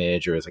taking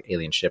damage, or it's like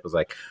alien ship. It's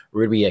like,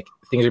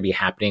 things would be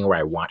happening where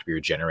I want to be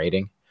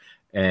regenerating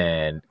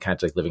and kind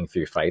of like living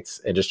through fights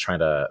and just trying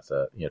to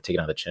take it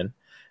on the chin.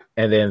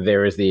 And then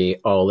there is the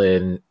all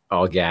in,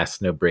 all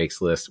gas, no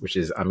brakes list, which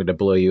is, I'm going to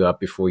blow you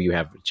up before you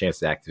have a chance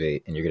to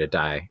activate, and you're going to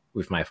die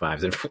with my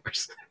 5s and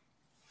 4s.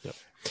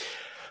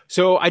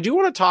 So I do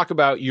want to talk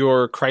about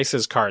your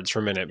crisis cards for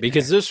a minute,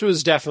 because this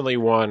was definitely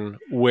one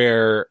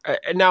where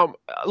now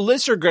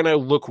lists are going to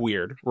look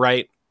weird,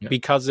 right? Yeah.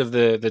 Because of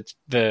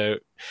the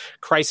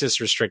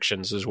crisis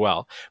restrictions as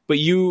well. But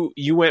you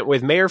went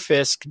with Mayor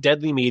Fisk,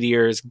 Deadly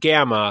Meteors,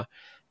 Gamma,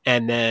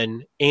 and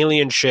then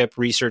Alien Ship,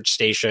 Research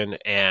Station,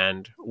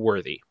 and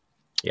Worthy.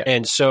 Yeah.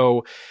 And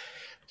so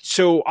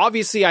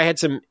obviously I had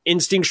some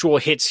instinctual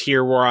hits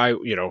here where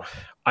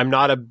I'm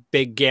not a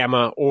big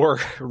Gamma or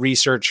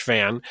Research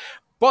fan.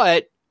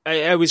 But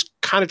I was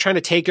kind of trying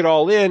to take it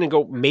all in and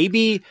go,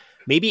 maybe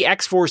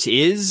X-Force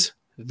is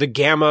the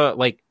Gamma.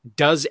 Like,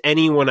 does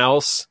anyone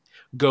else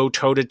go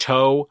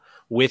toe-to-toe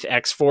with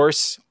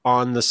X-Force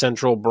on the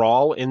Central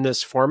Brawl in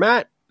this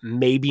format?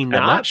 Maybe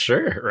not. I'm not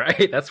sure,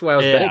 right? That's what I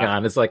was betting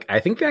on. It's like, I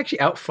think they actually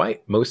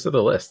outfight most of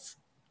the lists.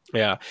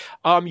 Yeah.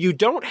 You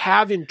don't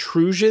have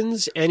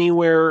intrusions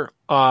anywhere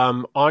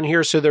on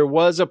here, so there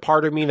was a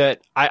part of me that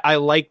I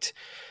liked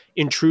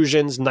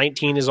intrusions.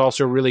 19 is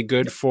also really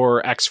good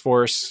for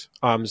X-Force,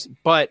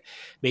 but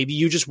maybe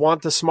you just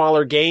want the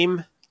smaller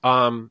game.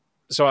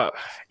 So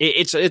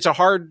it's a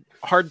hard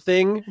hard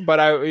thing,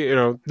 but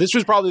this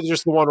was probably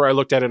just the one where I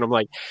looked at it and I'm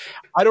like,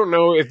 I don't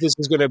know if this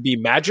is going to be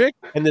magic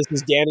and this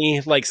is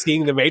Danny like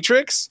seeing the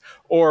Matrix,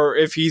 or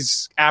if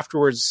he's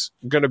afterwards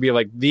going to be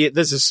like,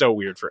 this is so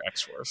weird for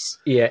X-Force.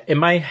 Yeah, in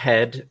my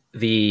head,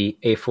 the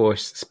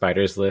A-Force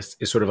Spiders list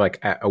is sort of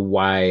like a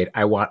wide,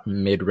 I want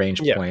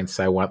mid-range points.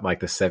 I want like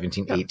the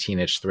 17,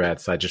 18-inch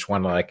threats. I just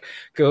want to like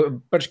go a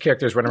bunch of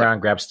characters, run around,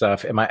 grab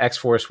stuff. And my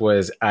X-Force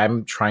was,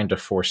 I'm trying to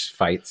force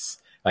fights,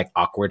 like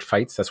awkward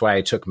fights. That's why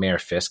I took Mayor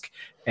Fisk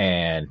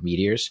and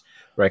Meteors.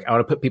 Like, I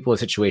want to put people in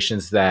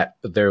situations that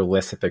their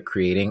lists that they're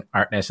creating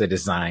aren't necessarily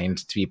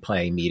designed to be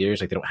playing Meteors.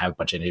 Like, they don't have a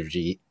bunch of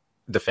energy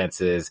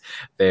defenses.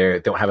 They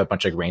don't have a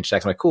bunch of range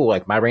attacks. I'm like, cool,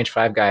 like my range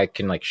 5 guy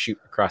can like shoot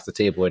across the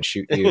table and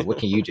shoot you. What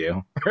can you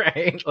do?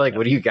 Right? Like,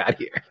 what do you got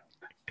here?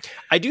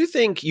 I do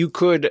think you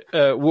could,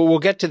 we'll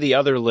get to the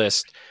other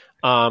list.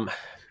 I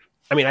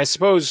mean, I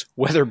suppose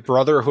whether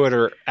Brotherhood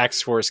or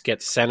X-Force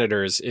gets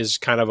Senators is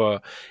kind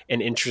of an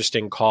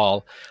interesting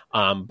call.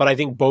 But I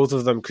think both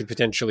of them could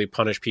potentially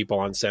punish people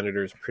on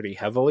Senators pretty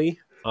heavily.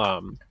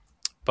 Were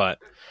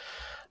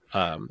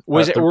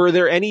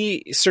there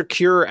any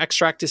secure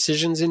extract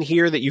decisions in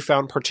here that you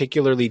found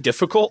particularly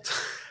difficult?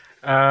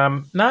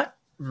 Not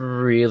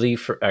really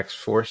for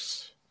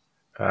X-Force.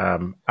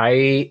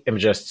 I am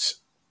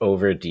just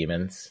over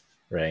demons.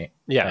 Right.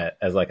 Yeah.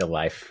 As like a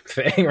life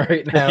thing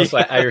right now. So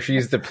I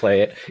refuse to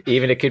play it.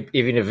 Even if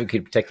it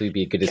could technically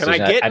be a good decision.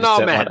 Can I get I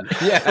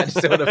just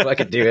don't want to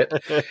fucking do it.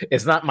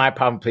 It's not my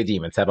problem to play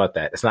demons. How about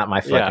that? It's not my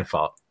fucking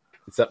fault.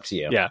 It's up to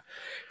you. Yeah.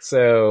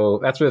 So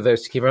that's where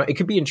those came from. It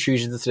could be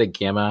intrusions instead of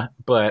gamma,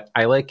 but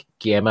I like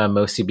gamma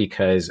mostly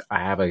because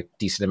I have a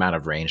decent amount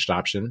of ranged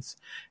options.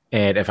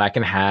 And if I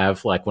can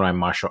have like one of my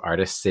martial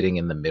artists sitting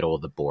in the middle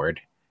of the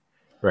board,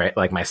 right,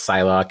 like my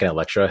Psylocke and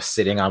Elektra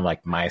sitting on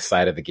like my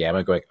side of the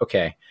gamma going,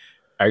 okay,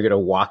 are you going to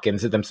walk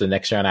into them so the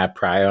next round I have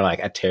Prio and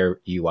like I tear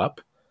you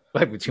up?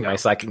 Like between my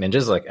psychic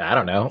ninjas? Like, I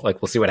don't know.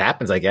 Like, we'll see what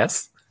happens, I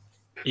guess.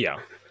 Yeah.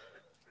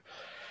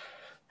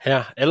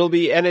 Yeah, it'll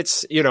be, and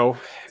it's,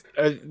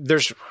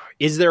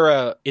 is there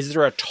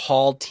a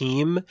tall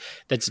team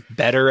that's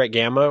better at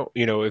gamma?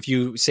 If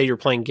you say you're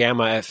playing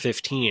gamma at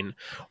 15,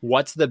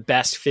 what's the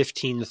best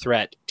 15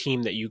 threat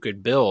team that you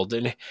could build?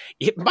 And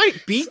it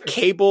might be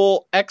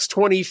Cable,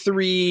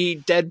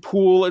 X-23,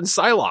 Deadpool, and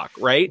Psylocke,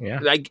 right? Yeah.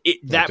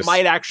 That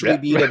might actually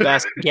be the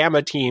best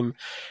gamma team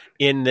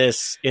in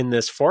this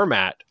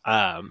format.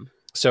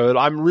 So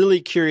I'm really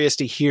curious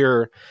to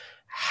hear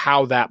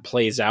how that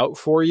plays out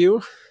for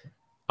you.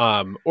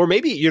 Or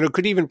maybe,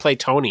 could even play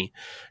Tony,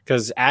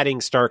 because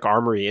adding Stark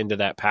Armory into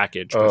that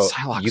package.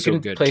 You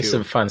can play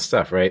some fun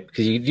stuff, right?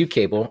 Because you do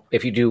Cable.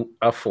 If you do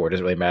a 4,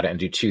 doesn't really matter, and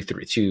do two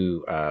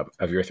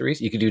of your 3s.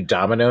 You can do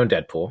Domino and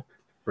Deadpool,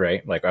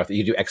 right? Like after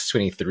you do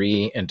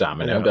X-23 and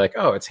Domino, and be like,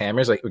 oh, it's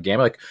hammers. Like with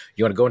Gamma, like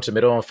you want to go into the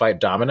middle and fight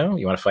Domino?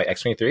 You want to fight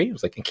X-23?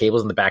 It's like, and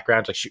Cable's in the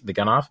background to like shoot the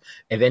gun off,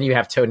 and then you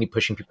have Tony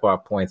pushing people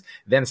off points.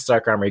 Then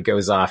Stark Armory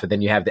goes off, and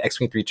then you have the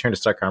X-23 turn to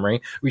Stark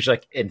Armory, which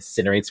like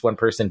incinerates one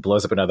person,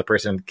 blows up another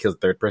person, and kills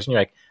the third person.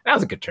 You're like, that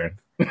was a good turn.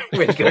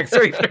 Like, like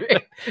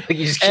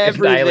you just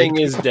everything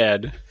is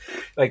dead.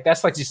 Like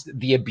that's like just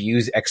the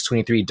abuse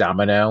X-23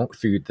 Domino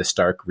through the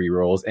Stark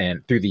rerolls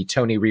and through the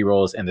Tony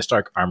rerolls and the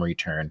Stark Armory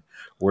turn,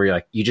 where you're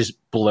like you just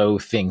blow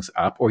things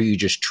up, or you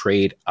just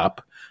trade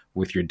up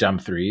with your dumb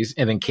 3s,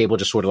 and then Cable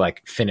just sort of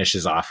like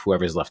finishes off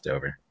whoever's left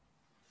over.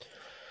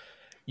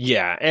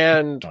 Yeah,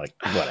 and like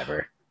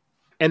whatever.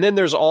 And then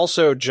there's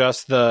also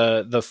just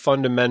the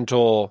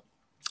fundamental.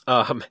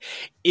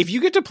 If you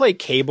get to play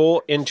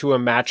Cable into a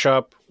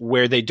matchup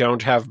where they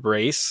don't have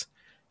Brace,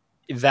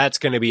 that's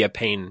going to be a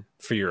pain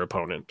for your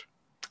opponent.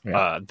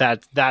 Yeah.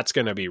 That's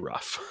going to be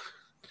rough.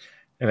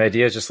 And the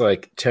idea is just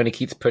like Tony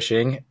keeps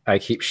pushing, I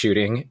keep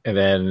shooting, and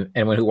then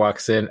when he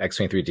walks in,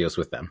 X-23 deals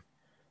with them.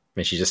 I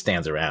mean, she just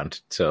stands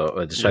around, so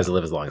it just tries to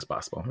live as long as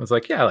possible. It's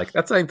like, yeah, like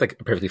that's like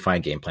a perfectly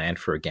fine game plan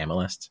for a Gamma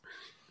list.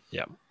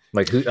 Yeah,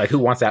 like who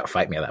wants to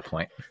outfight me at that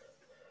point?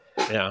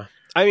 Yeah,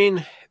 I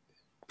mean,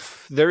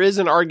 there is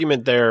an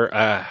argument there.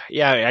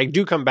 I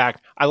do come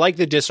back. I like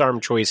the disarm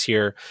choice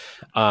here.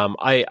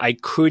 I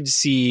could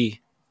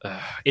see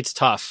it's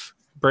tough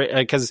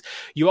because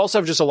you also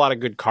have just a lot of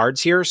good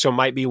cards here. So it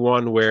might be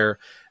one where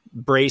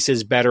Brace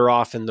is better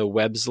off in the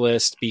Webs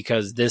list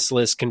because this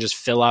list can just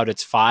fill out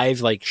its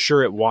 5. Like,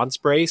 sure, it wants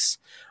Brace,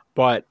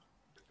 but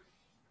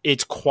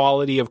its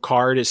quality of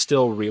card is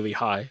still really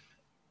high.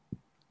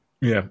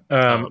 Yeah.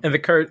 And the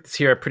cards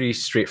here are pretty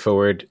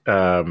straightforward.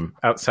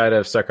 Outside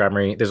of Stark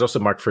Armory, there's also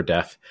Mark for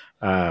Death.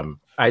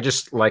 I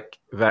just like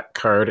that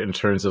card in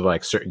terms of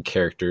like certain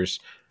characters,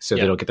 so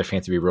they don't get their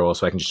fancy reroll.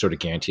 So I can just sort of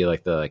guarantee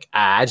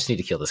I just need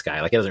to kill this guy.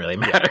 Like, it doesn't really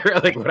matter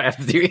like what I have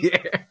to do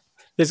here.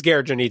 This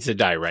character needs to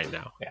die right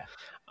now. Yeah.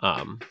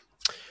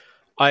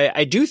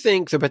 I do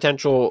think the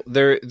potential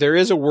there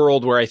is a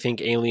world where I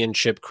think alien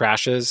ship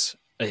crashes.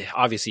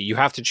 Obviously, you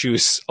have to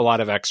choose a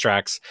lot of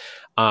extracts.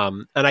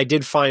 And I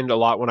did find a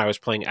lot when I was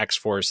playing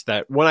X-Force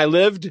that when I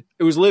lived,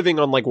 it was living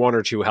on like 1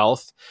 or 2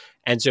 health.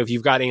 And so if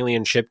you've got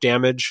alien ship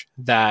damage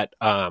that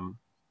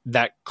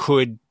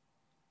could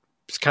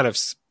kind of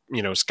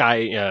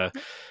sky,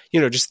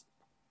 just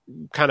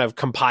kind of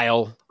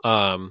compile.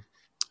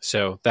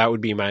 So that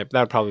would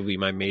probably be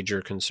my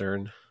major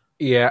concern.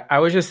 Yeah, I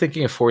was just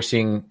thinking of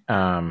forcing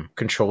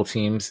control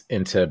teams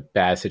into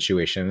bad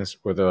situations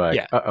where they're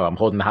like, "Uh-oh, I'm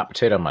holding the hot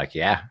potato." I'm like,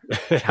 "Yeah,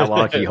 how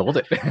long can you hold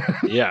it?"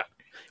 Yeah.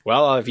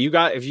 Well, if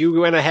you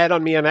went ahead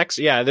on me on X,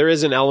 yeah, there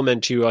is an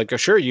element to like,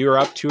 sure, you're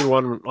up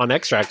 2-1 on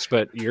extracts,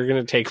 but you're going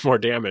to take more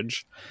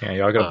damage. Yeah,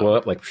 y'all going to blow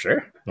up? Like,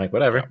 sure, like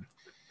whatever.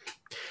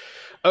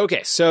 Yeah.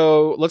 Okay,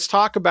 so let's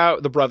talk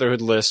about the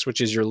Brotherhood list, which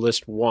is your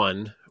list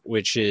 1,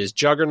 which is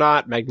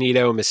Juggernaut,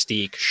 Magneto,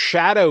 Mystique,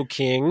 Shadow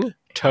King,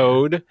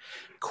 Toad,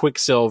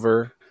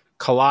 Quicksilver,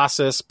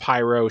 Colossus,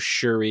 Pyro,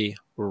 Shuri,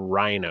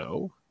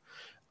 Rhino.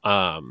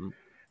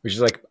 Which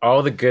is like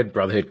all the good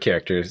Brotherhood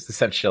characters,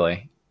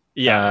 essentially.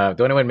 Yeah.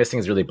 The only one missing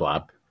is really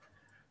Blob.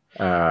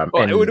 Well,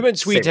 it would have been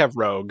sweet to have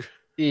Rogue.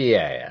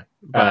 Yeah.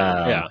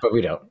 But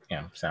we don't.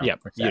 Yeah. So yeah,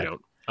 you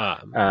don't.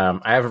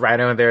 I have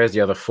Rhino in there as the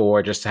other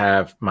 4, just to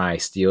have my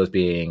steals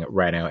being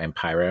Rhino and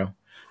Pyro,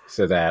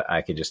 so that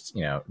I could just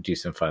do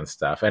some fun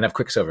stuff. And have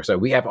Quicksilver, so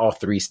we have all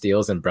 3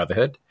 steals in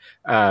Brotherhood.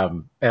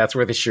 And that's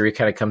where the Shuri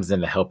kind of comes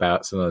in to help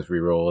out some of those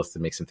rerolls to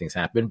make some things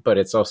happen. But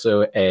it's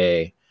also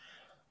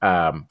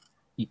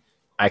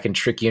I can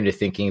trick you into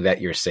thinking that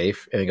you're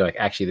safe, and then go like,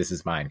 actually, this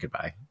is mine.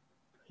 Goodbye.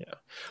 Yeah.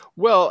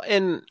 Well,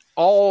 and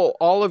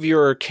all of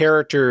your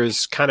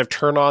characters kind of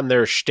turn on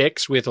their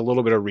shticks with a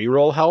little bit of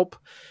reroll help.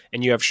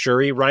 And you have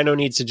Shuri. Rhino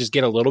needs to just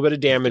get a little bit of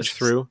damage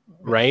through,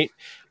 right?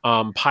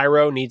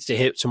 Pyro needs to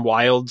hit some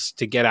wilds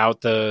to get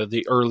out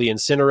the early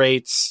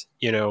incinerates,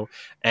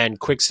 and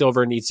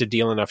Quicksilver needs to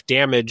deal enough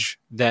damage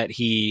that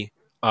he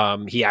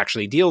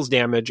actually deals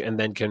damage and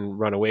then can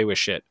run away with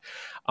shit.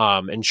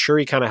 And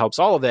Shuri kind of helps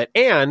all of that.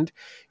 And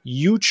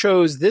you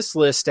chose this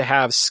list to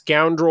have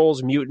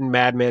Scoundrels, Mutant,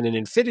 Madman, and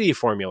Infinity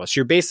Formula. So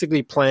you're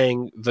basically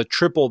playing the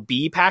triple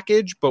B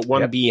package, but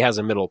 1B has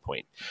a middle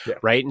point,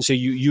 right? And so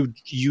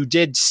you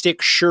did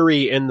stick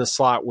Shuri in the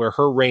slot where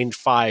her range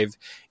 5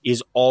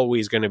 is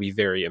always going to be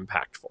very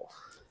impactful.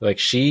 Like,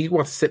 she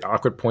wants to sit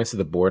awkward points of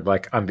the board,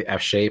 like on the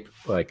F shape,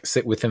 like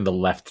sit within the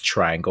left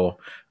triangle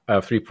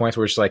of 3 points,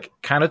 where it's like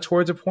kind of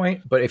towards a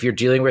point. But if you're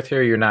dealing with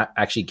her, you're not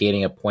actually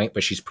gaining a point,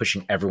 but she's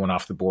pushing everyone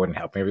off the board and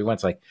helping everyone.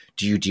 It's like,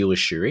 do you deal with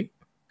Shuri?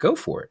 Go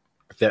for it.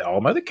 That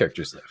all my other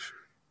characters live.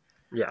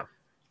 Yeah.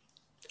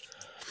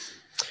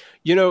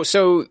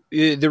 So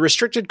the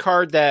restricted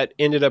card that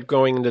ended up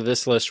going into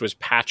this list was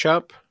Patch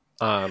Up.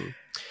 And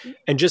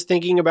just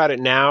thinking about it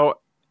now,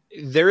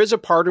 there is a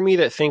part of me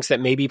that thinks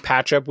that maybe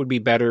Patch Up would be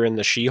better in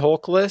the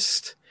She-Hulk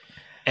list,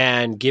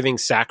 and giving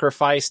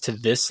Sacrifice to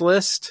this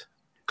list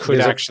could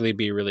actually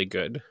be really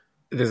good.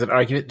 There's an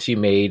argument to be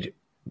made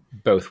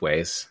both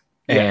ways.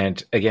 Yeah.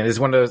 And again, this is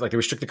one of those, like, the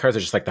restricted cards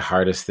are just like the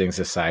hardest things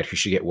to decide who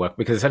should get what,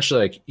 because essentially,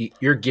 like,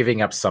 you're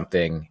giving up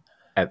something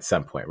at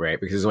some point, right?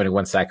 Because there's only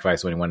one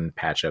sacrifice, only one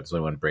patch up, there's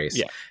only one brace.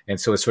 Yeah. And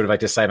so it's sort of like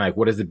deciding, like,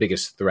 what is the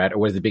biggest threat, or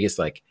what is the biggest,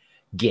 like,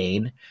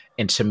 gain?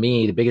 And to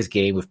me, the biggest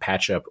gain with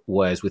patch up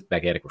was with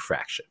magnetic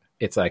refraction.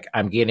 It's like,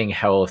 I'm getting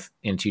health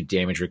into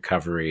damage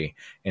recovery.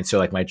 And so,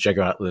 like, my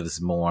Juggernaut lives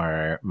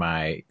more,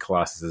 my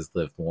Colossuses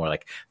live more.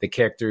 Like, the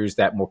characters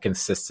that more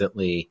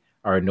consistently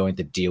are annoying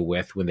to deal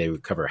with when they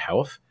recover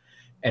health.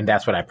 And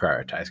that's what I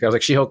prioritize. I was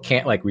like, She-Hulk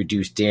can't, like,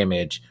 reduce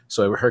damage,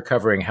 so her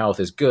covering health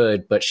is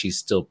good, but she's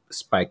still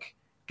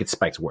gets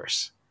spiked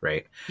worse,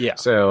 right? Yeah.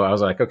 So I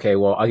was like, okay,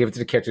 well, I'll give it to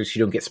the characters who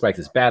don't get spiked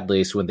as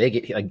badly. So when they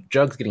get, like,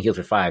 Jug's getting healed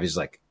for 5, he's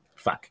like,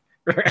 fuck.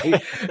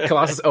 Right?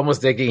 Colossus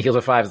almost getting healed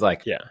for 5 is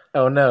like,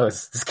 oh no,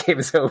 this game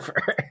is over.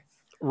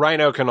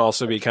 Rhino can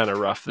also be kind of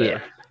rough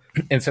there.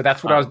 Yeah. And so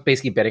that's what I was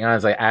basically betting on,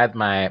 is like, I had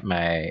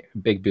my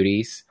big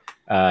booties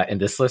in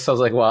this list. So I was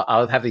like, well,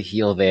 I'll have the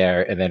heal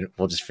there, and then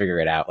we'll just figure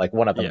it out. Like,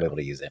 one of them will be able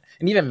to use it.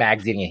 And even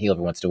Mag's getting a heal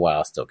every once in a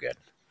while is still good.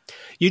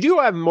 You do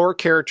have more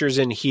characters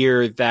in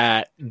here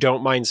that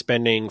don't mind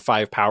spending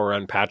 5 power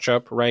on patch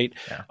up, right?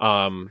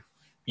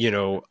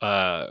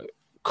 Yeah.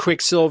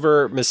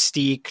 Quicksilver,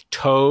 Mystique,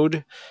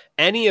 Toad,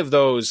 any of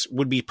those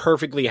would be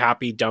perfectly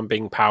happy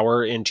dumping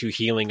power into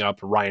healing up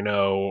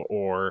Rhino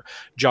or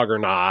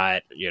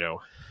Juggernaut,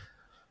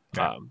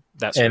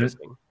 that sort of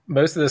thing.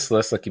 Most of this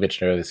list, like you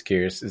mentioned earlier, this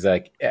curious, is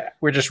like,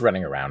 we're just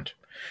running around.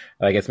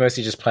 Like, it's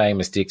mostly just playing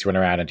Mystique to run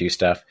around and do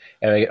stuff,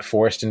 and they get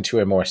forced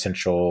into a more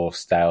central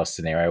style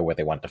scenario where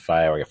they want to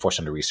fight, or get forced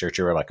into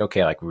researcher, or like,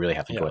 okay, like, we really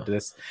have to go into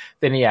this.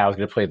 Then I was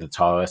going to play the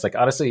tallest. Like,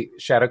 honestly,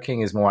 Shadow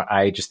King is more,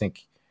 I just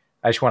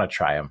want to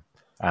try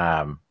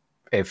him.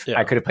 If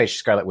I could have played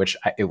Scarlet Witch,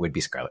 it would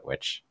be Scarlet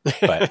Witch,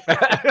 but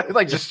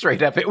like, just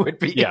straight up, it would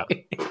be. Yeah.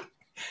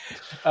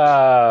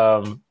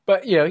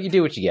 But you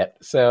do what you get.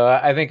 So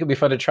I think it'd be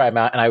fun to try them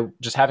out. And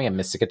just having a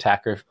Mystic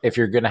Attacker, if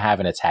you're going to have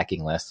an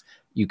attacking list,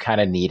 you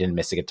kind of need a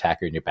Mystic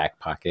Attacker in your back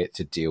pocket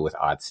to deal with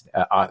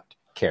odd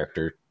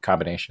character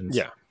combinations.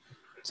 Yeah.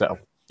 So.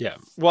 Yeah.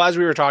 Well, as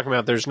we were talking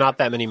about, there's not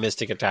that many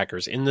Mystic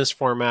Attackers in this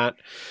format.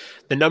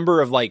 The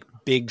number of, like,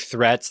 big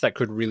threats that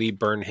could really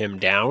burn him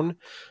down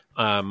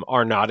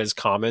are not as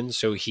common.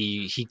 So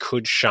he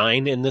could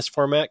shine in this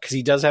format because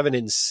he does have an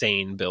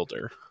insane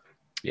builder.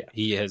 Yeah.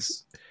 He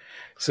has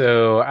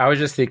So I was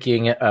just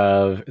thinking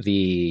of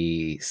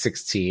the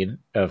 16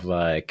 of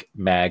like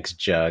Mags,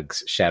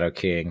 Jugs, Shadow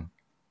King,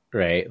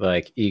 right?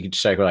 Like you could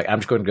just like, I'm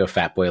just going to go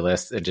fat boy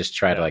list and just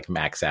try to like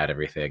max out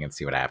everything and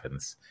see what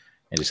happens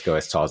and just go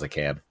as tall as I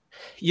can.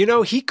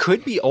 He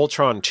could be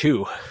Ultron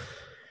too.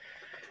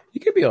 He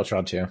could be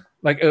Ultron too.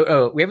 Like,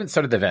 we haven't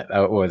started the event.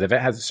 The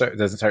event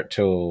doesn't start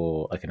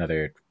till like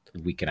another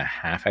week and a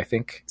half, I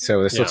think. So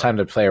there's still time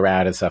to play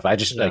around and stuff. I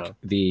just like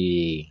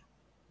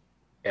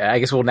I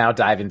guess we'll now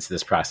dive into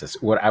this process.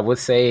 What I would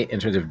say in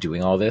terms of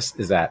doing all this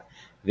is that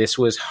this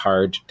was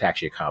hard to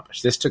actually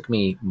accomplish. This took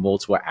me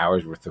multiple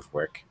hours worth of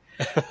work.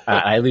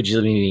 I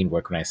legitimately mean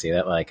work when I say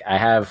that. Like I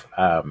have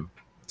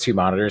 2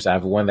 monitors. I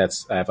have one I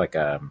have like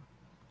a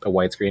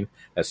widescreen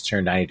that's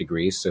turned 90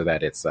 degrees so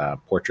that it's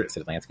portrait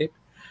instead of landscape.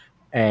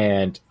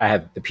 And I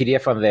have the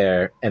PDF on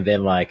there, and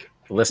then like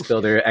list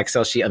builder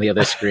Excel sheet on the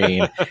other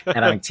screen,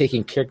 and I'm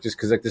taking characters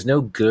because like there's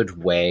no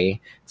good way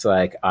to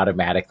like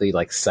automatically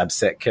like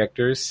subset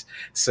characters.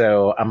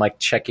 So I'm like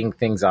checking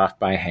things off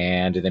by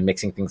hand and then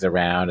mixing things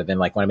around, and then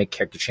like when I make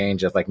character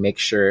changes, like make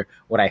sure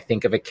when I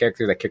think of a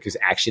character, that character is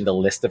actually in the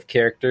list of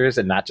characters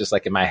and not just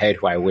like in my head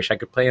who I wish I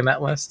could play in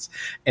that list.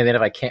 And then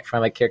if I can't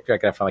find like character, I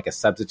gotta find like a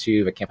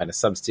substitute. If I can't find a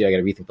substitute, I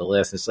gotta rethink the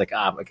list. And it's like,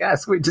 oh my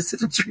gosh, we're just in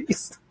the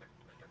trees.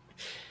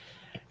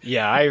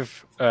 Yeah,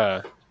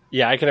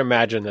 I can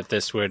imagine that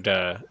this would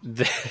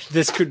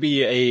this could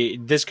be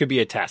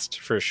a test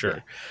for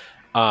sure.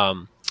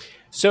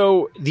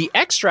 So the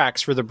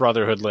extracts for the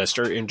Brotherhood list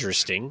are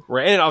interesting,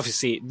 right? And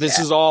obviously this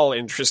is all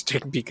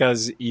interesting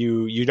because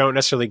you don't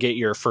necessarily get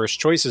your first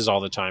choices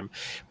all the time,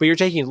 but you're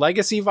taking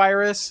Legacy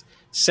Virus,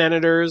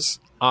 Senators,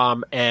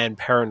 and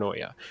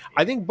Paranoia.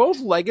 I think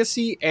both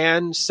Legacy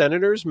and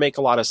Senators make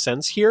a lot of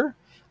sense here.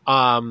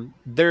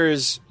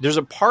 There's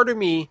a part of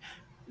me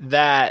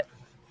that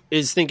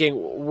is thinking,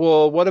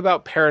 well, what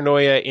about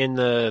Paranoia in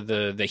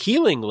the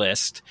healing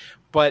list?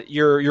 But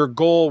your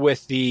goal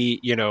with the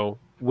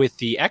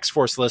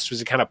X-Force list was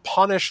to kind of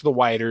punish the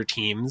wider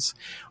teams,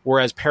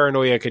 whereas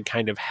Paranoia could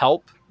kind of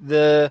help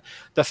the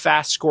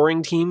fast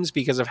scoring teams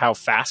because of how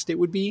fast it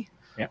would be.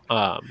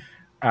 Yeah.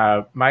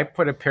 My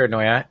point of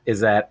Paranoia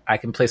is that I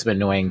can play some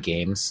annoying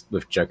games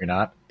with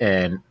Juggernaut,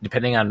 and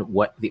depending on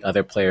what the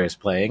other player is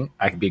playing,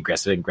 I can be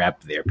aggressive and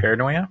grab their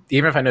Paranoia.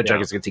 Even if I know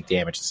Juggernaut's going to take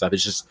damage and stuff,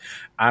 it's just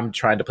I'm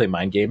trying to play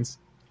mind games.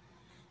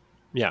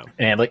 Yeah.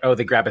 And like,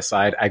 they grab a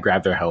side, I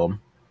grab their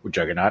home with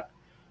Juggernaut.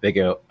 They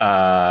go,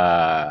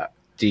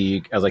 do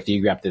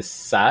you grab this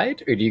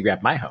side or do you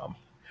grab my home?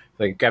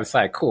 Like, grab the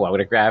side, cool. I'm going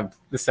to grab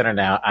the center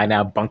now. I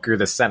now bunker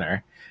the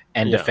center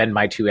and defend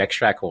my 2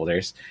 extract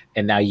holders,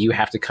 and now you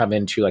have to come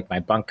into like my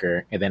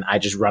bunker, and then I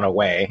just run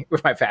away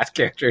with my fast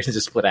characters and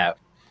just split out.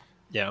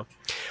 Yeah,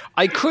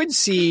 I could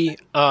see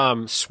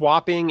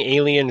swapping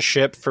Alien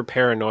Ship for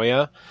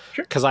Paranoia,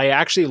 because I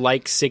actually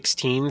like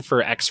 16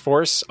 for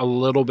X-Force a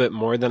little bit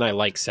more than I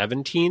like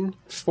 17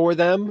 for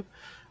them,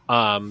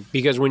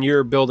 because when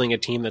you're building a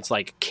team that's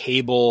like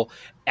Cable,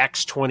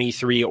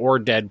 X-23, or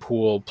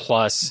Deadpool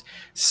plus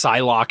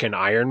Psylocke and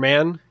Iron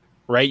Man,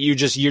 right? You're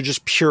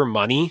just pure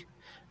money.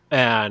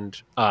 And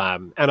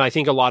I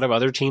think a lot of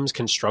other teams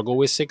can struggle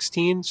with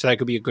 16, so that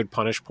could be a good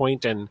punish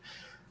point. And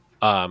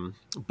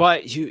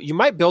but you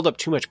might build up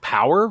too much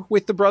power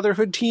with the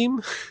Brotherhood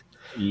team.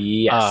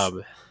 Yes,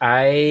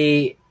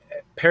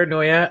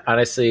 Paranoia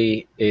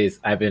honestly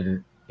is I've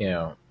been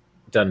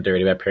done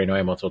dirty about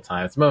Paranoia multiple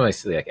times.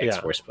 Mostly like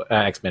X-Force,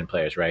 X-Men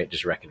players, right?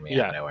 Just wrecking me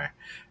out of nowhere.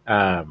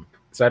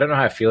 So I don't know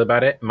how I feel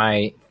about it.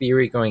 My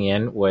theory going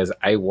in was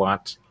I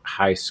want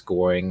high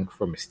scoring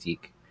for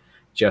Mystique,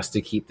 just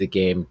to keep the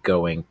game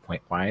going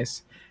point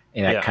wise.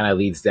 And that kind of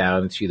leads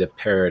down to the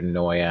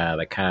Paranoia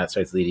that kind of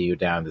starts leading you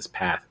down this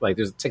path. Like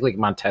there's technically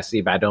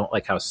Montesi, but I don't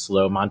like how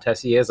slow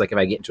Montesi is. Like if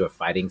I get into a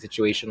fighting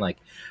situation, like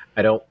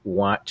I don't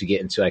want to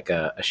get into like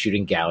a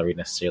shooting gallery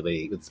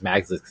necessarily with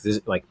Mags, because this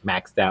is like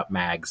maxed out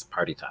Mags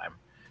party time.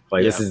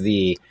 Like this is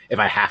if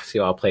I have to,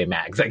 I'll play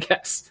Mags, I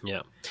guess.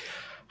 Yeah.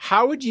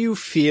 How would you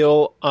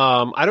feel?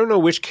 I don't know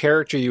which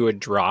character you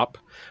would drop,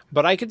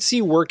 but I could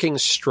see working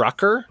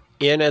Strucker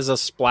in as a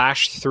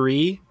splash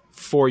 3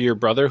 for your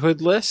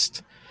Brotherhood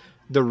list.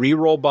 The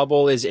reroll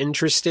bubble is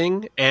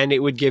interesting, and it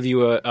would give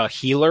you a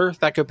healer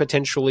that could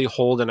potentially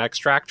hold an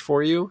extract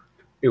for you.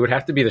 It would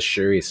have to be the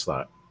Shuri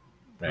slot,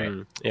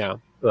 right? Yeah.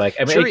 Like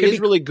I mean, Shuri is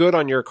really good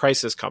on your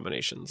crisis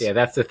combinations. Yeah,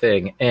 that's the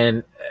thing.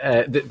 And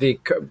the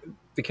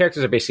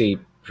characters are basically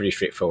pretty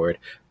straightforward,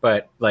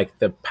 but like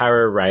the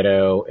Power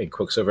Rhino and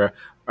Quicksilver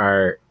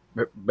are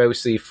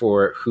mostly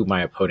for who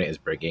my opponent is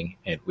bringing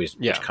and which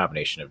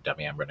combination of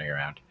dummy I'm running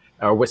around.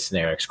 Or what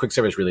scenario?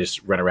 Quicksilver's really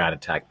just run around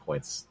and tag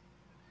points.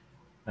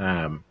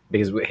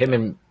 Because him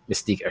and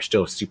Mystique are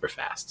still super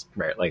fast,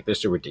 right? Like they're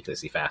still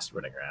ridiculously fast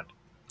running around.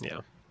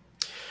 Yeah.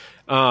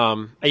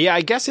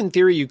 I guess in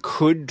theory you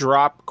could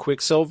drop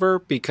Quicksilver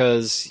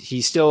because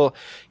he still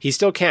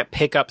can't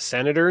pick up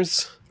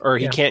Senators, or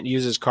he can't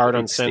use his card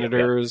on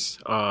Senators.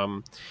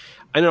 I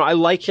know I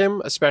like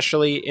him,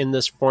 especially in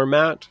this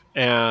format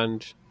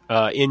and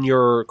in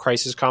your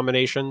crisis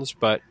combinations,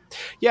 but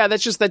Yeah,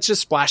 that's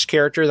just splash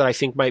character that I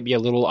think might be a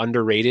little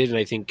underrated, and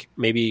I think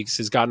maybe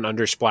has gotten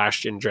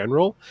undersplashed in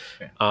general.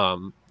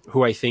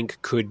 Who I think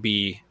could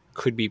be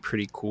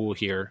pretty cool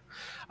here.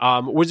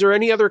 Was there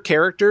any other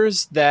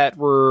characters that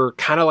were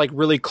kind of like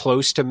really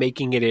close to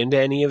making it into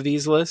any of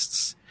these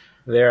lists?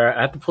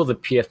 I have to pull the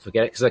PDF to look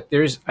at it because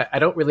like I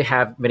don't really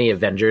have many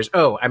Avengers.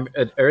 Oh, I'm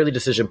an early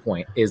decision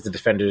point is the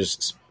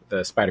Defenders,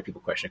 the Spider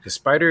People question, because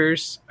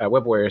Spiders,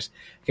 Web Warriors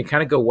can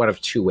kind of go one of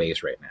two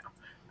ways right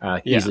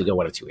now. Easily go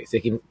one of two ways. They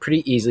can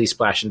pretty easily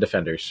splash in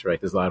Defenders,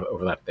 right? There's a lot of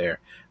overlap there.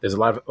 There's a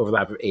lot of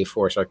overlap with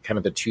A4, so kind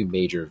of the two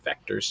major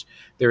vectors.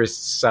 There is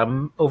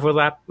some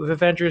overlap with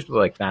Avengers, but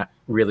like not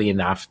really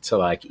enough to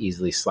like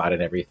easily slot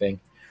in everything.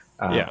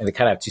 And they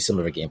kind of have too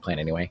similar of a game plan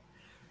anyway.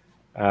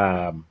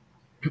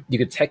 You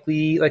could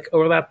technically like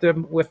overlap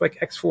them with like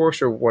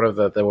X-Force or one of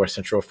the more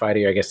central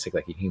fighter, I guess,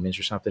 like Humans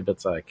or something, but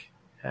it's like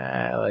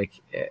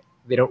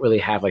they don't really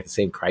have like the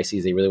same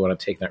crises they really want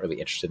to take. Not really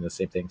interested in the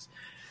same things.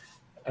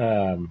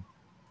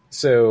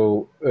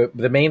 So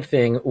the main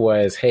thing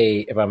was,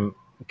 hey, if I'm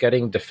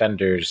getting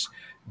Defenders,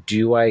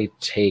 do I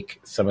take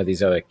some of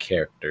these other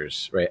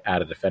characters right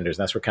out of Defenders?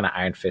 And that's where kind of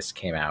Iron Fist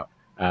came out.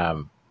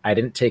 I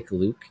didn't take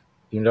Luke,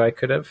 even though I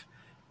could have.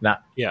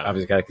 Not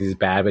obviously because he's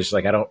bad, but it's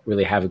like I don't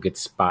really have a good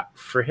spot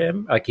for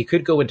him. Like he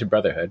could go into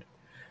Brotherhood,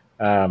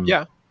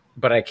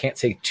 but I can't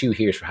take two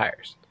Heroes for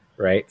Hires,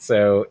 right?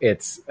 So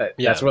it's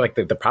that's where like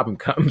the problem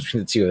comes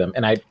from the two of them.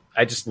 And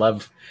I just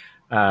love.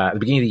 At the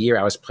beginning of the year,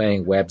 I was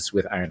playing Webs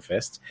with Iron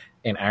Fist,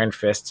 and Iron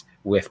Fist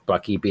with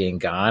Bucky being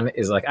gone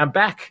is like, I'm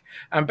back,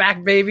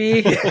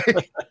 baby.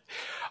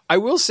 I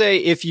will say,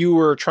 if you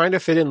were trying to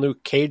fit in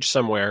Luke Cage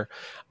somewhere,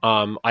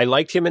 I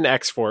liked him in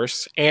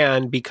X-Force,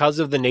 and because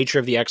of the nature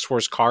of the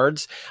X-Force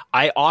cards,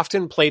 I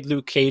often played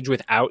Luke Cage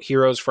without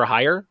Heroes for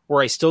Hire,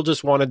 where I still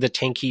just wanted the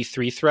tanky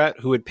 3-threat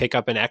who would pick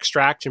up an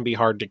extract and be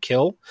hard to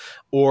kill,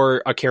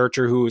 or a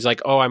character who was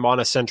like, oh, I'm on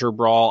a center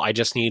brawl, I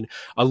just need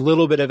a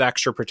little bit of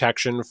extra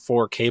protection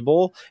for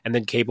Cable, and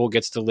then Cable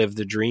gets to live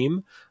the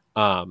dream.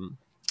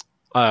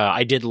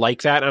 I did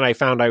like that, and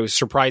I was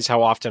surprised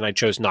how often I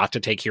chose not to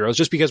take Heroes,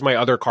 just because my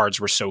other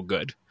cards were so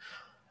good.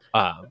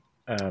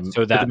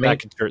 So that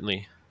could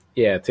certainly...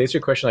 Yeah, to answer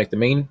your question, like the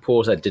main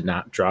pools I did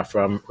not draw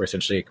from were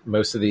essentially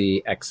most of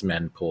the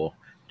X-Men pool.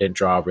 Didn't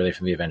draw really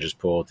from the Avengers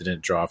pool.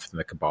 Didn't draw from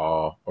the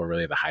Cabal or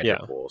really the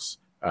Hydra pools.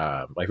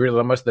 Like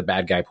really most of the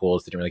bad guy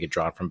pools didn't really get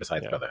drawn from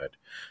besides Brotherhood.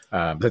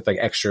 But like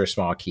extra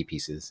small key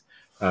pieces.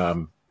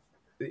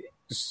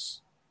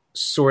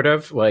 Sort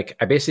of like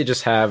I basically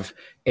just have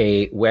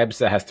a Webs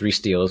that has 3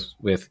 steals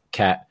with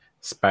Cat,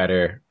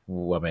 Spider,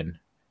 Woman,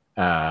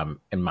 and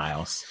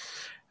Miles.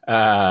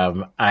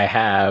 I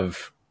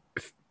have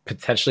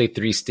potentially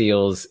 3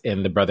 steals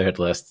in the Brotherhood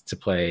list to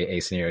play a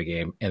scenario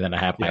game, and then I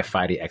have my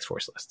 5D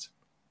X-Force list.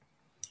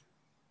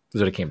 This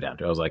is what it came down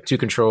to. I was like 2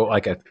 control,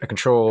 like a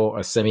control,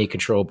 a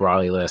semi-control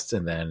brawly list,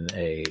 and then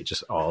a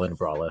just all-in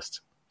brawl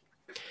list.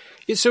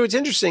 Yeah, so it's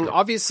interesting.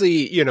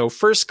 Obviously,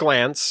 first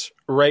glance,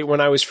 right, when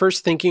I was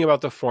first thinking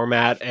about the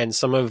format and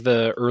some of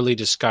the early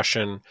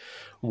discussion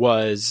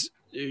was,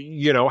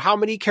 how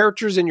many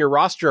characters in your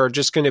roster are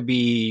just going to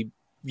be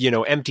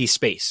empty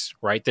space,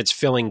 right? That's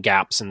filling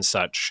gaps and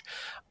such.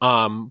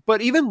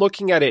 But even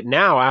looking at it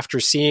now, after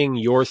seeing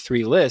your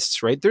 3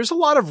 lists, right, there's a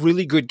lot of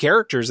really good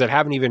characters that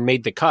haven't even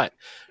made the cut.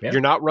 Yeah.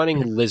 You're not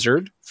running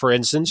Lizard, for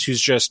instance,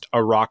 who's just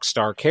a rock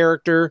star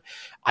character.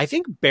 I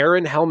think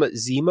Baron Helmet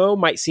Zemo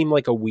might seem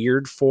like a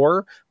weird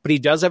 4, but he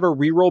does have a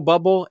reroll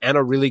bubble and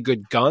a really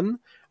good gun.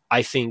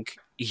 I think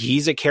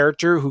he's a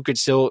character who could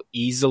still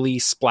easily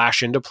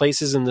splash into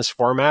places in this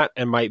format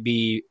and might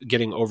be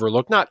getting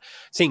overlooked. Not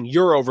saying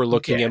you're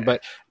overlooking him,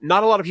 but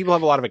not a lot of people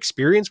have a lot of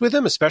experience with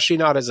him, especially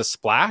not as a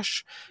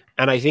splash.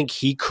 And I think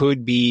he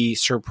could be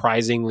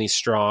surprisingly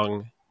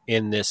strong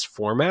in this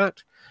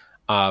format.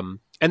 And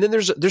then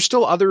there's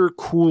still other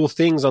cool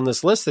things on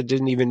this list that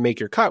didn't even make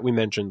your cut. We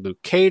mentioned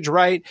Luke Cage,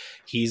 right?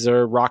 He's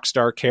a rock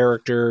star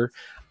character.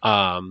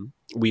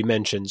 We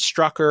mentioned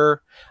Strucker.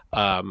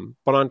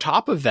 But on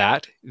top of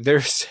that,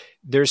 there's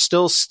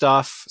still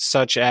stuff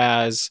such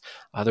as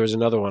there was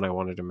another one I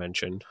wanted to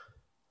mention.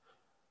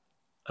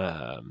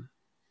 Damn,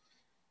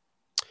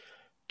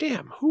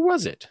 who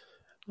was it?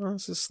 Oh,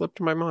 this has slipped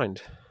my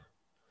mind.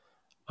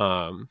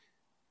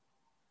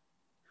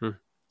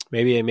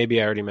 Maybe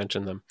I already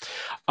mentioned them.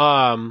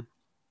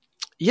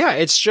 Yeah,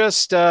 it's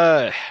just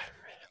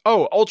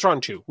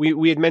Ultron 2.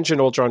 We had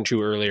mentioned Ultron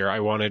 2 earlier. I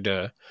wanted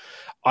to.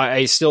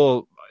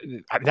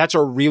 That's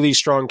a really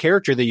strong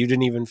character that you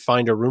didn't even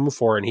find a room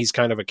for, and he's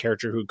kind of a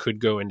character who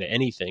could go into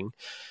anything.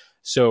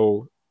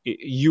 So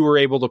you were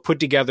able to put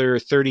together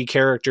 30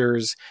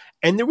 characters,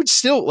 and there would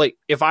still, like,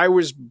 if I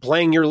was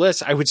playing your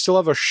list, I would still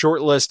have a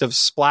short list of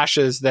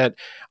splashes that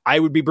I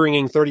would be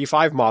bringing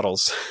 35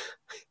 models,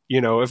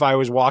 if I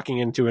was walking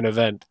into an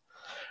event,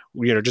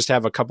 just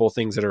have a couple of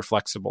things that are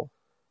flexible.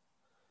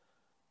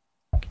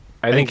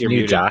 I think you're new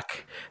muted.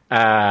 Jock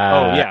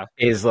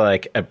is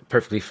like a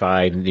perfectly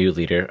fine new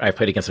leader. I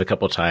played against him a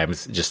couple of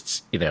times,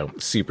 just,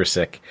 super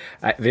sick.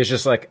 There's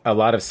just like a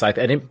lot of scythe.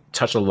 I didn't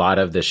touch a lot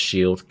of the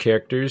shield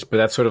characters, but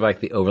that's sort of like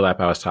the overlap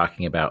I was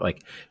talking about.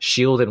 Like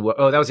shield and, that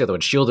was the other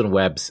one. Shield and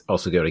webs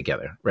also go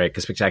together, right?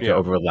 Because spectacular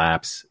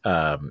overlaps.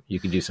 You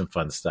can do some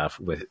fun stuff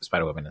with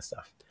Spider-Woman and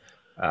stuff.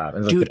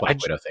 And like the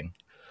Black Widow thing.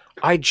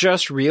 I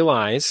just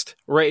realized,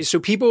 right? So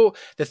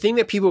the thing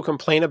that people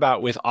complain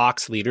about with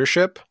Ox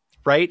leadership,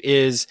 right,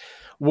 is,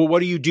 well,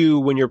 what do you do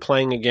when you're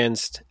playing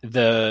against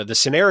the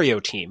scenario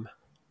team,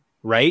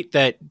 right?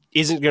 That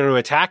isn't going to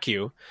attack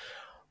you.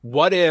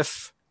 What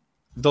if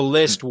the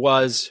list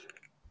was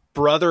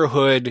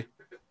Brotherhood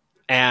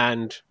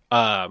and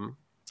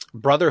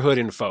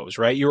foes,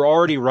 right? You're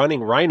already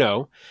running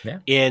Rhino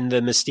in the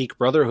Mystique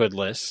Brotherhood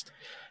list.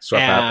 Swap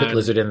out, put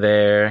Lizard in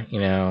there,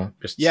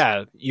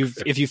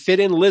 if you fit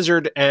in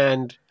Lizard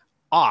and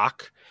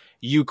Ock,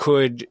 you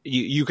could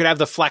have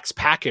the flex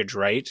package,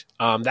 right?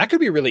 That could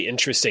be really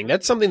interesting.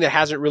 That's something that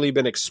hasn't really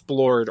been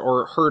explored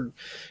or heard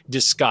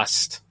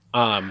discussed,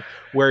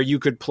 where you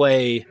could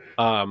play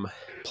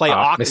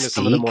Ock into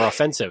some of the more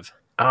offensive.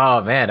 Oh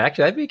man,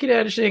 actually, that'd be an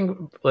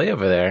interesting play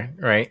over there,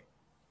 right?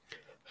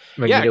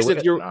 Because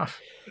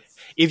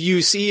if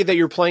you see that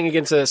you're playing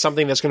against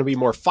something that's going to be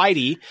more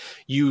fighty,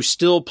 you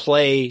still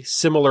play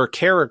similar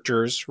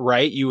characters,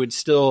 right? You would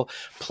still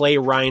play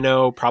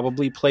Rhino,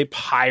 probably play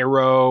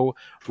Pyro,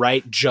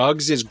 right?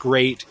 Jugs is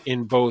great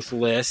in both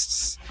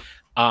lists.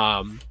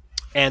 And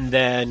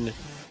then,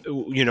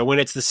 when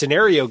it's the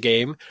scenario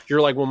game,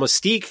 you're like, well,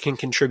 Mystique can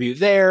contribute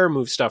there,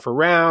 move stuff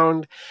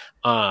around.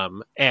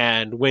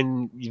 And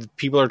when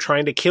people are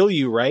trying to kill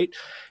you, right?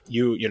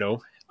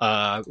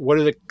 What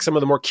are some of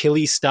the more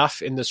killy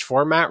stuff in this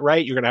format,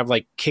 right? You're going to have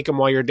like kick them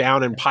while you're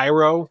down and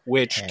Pyro,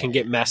 which can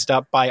get messed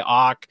up by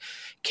Ock.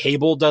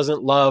 Cable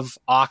doesn't love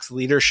Ock's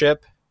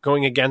leadership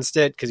going against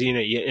it because, it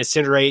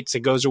incinerates,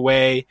 it goes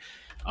away.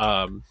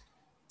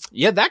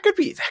 That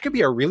could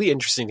be a really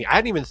interesting thing. I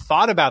hadn't even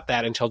thought about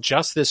that until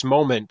just this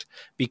moment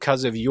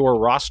because of your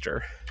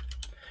roster.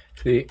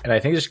 See, and I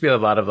think there should be a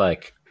lot of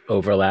like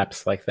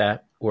overlaps like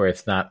that where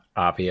it's not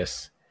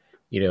obvious,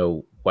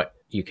 what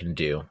you can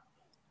do.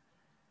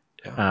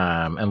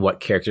 And what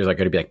characters are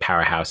going to be like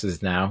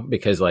powerhouses now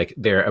because like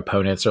their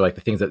opponents or like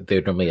the things that they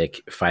would normally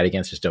like fight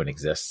against just don't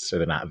exist, so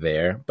they're not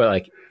there. But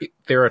like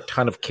there are a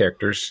ton of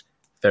characters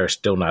that are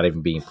still not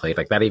even being played,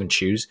 like not even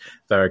choose,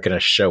 that are going to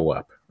show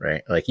up,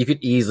 right? Like you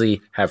could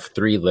easily have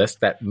 3 lists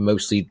that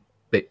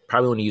they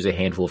probably want to use a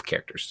handful of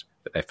characters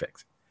that I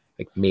fixed,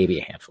 like maybe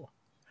a handful.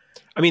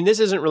 I mean, this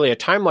isn't really a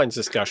timelines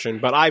discussion,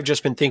 but I've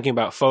just been thinking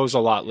about foes a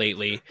lot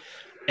lately.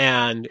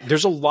 And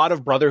there's a lot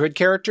of Brotherhood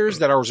characters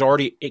that I was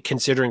already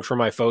considering for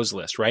my foes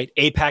list, right?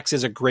 Apex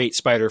is a great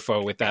spider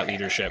foe with that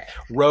leadership.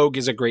 Rogue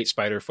is a great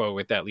spider foe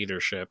with that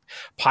leadership.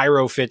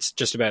 Pyro fits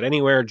just about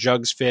anywhere.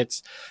 Jugs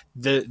fits.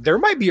 There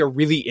might be a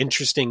really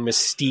interesting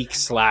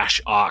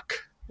Mystique / Ock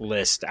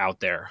list out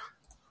there.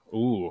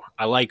 Ooh,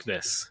 I like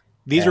this.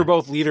 These were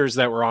both leaders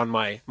that were on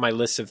my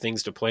list of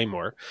things to play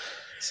more.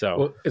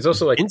 So it's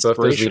also like both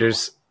those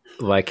leaders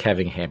like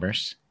having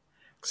hammers.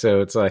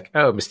 So it's like,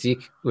 oh,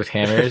 Mystique with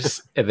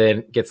hammers and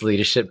then gets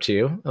leadership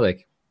too.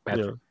 Like,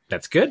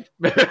 that's good.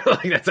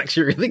 Like, that's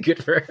actually really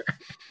good for her.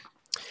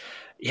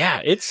 Yeah,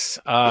 it's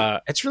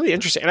really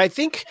interesting. And I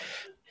think,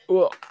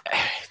 well,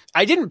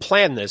 I didn't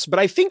plan this, but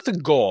I think the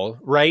goal,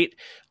 right?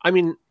 I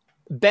mean,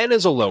 Ben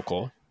is a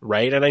local,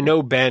 right? And I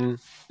know Ben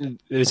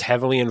is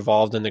heavily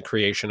involved in the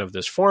creation of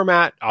this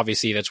format.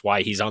 Obviously, that's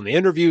why he's on the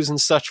interviews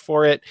and such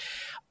for it.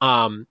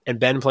 And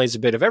Ben plays a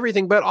bit of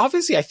everything. But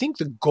obviously, I think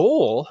the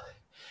goal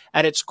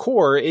at its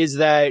core is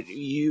that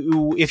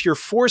if you're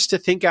forced to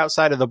think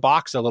outside of the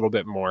box a little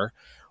bit more,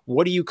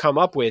 what do you come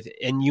up with?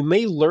 And you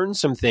may learn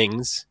some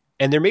things,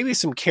 and there may be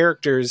some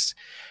characters.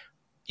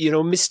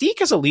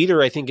 Mystique as a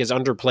leader, I think, is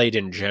underplayed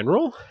in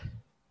general.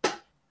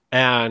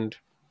 And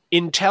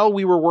until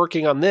we were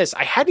working on this,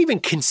 I hadn't even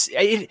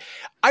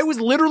I was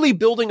literally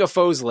building a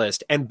foes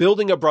list and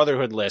building a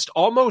Brotherhood list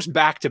almost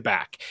back to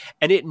back,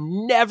 and it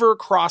never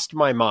crossed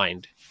my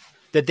mind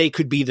that they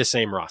could be the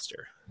same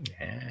roster.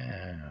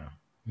 Yeah.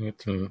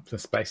 Some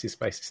spicy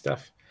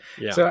stuff.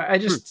 Yeah. So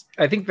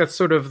I think that's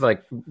sort of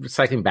like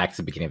cycling back to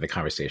the beginning of the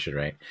conversation,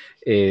 right?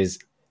 Is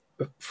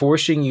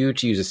forcing you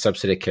to use a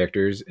subset of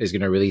characters is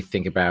going to really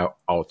think about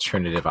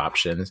alternative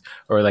options.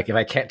 Or like, if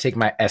I can't take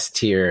my S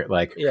tier,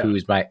 like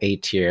who's my A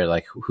tier?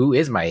 Like, who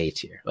is my A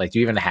tier? Like, do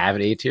you even have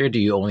an A tier? Do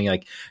you only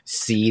like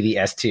see the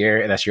S tier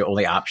and that's your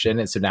only option?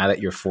 And so now that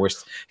you're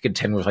forced to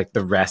contend with like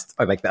the rest,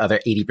 or like the other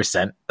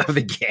 80% of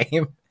the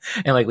game,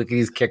 and like look at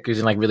these characters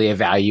and like really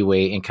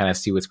evaluate and kind of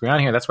see what's going on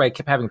here. That's why I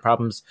kept having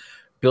problems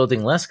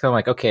building lists. Cause I'm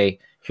like, okay,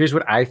 here's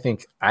what I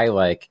think I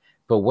like,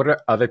 but what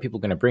are other people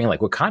going to bring? Like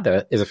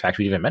Wakanda is a fact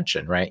we didn't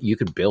mention, right? You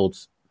could build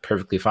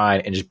perfectly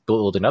fine and just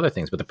build in other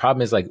things. But the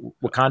problem is like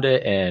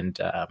Wakanda and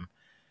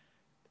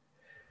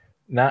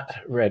Not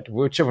Red.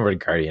 Whichever Red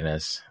Guardian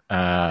is.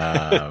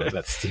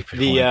 That's stupid.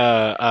 The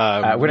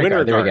Winter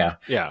Guard. There we go.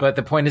 Yeah. But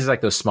the point is, like,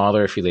 those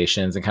smaller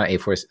affiliations, and kind of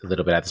A-Force a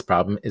little bit at this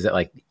problem, is that,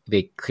 like,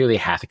 they clearly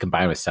have to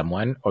combine with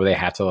someone, or they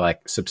have to,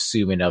 like,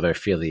 subsume another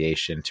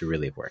affiliation to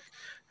really work.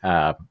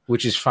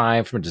 Which is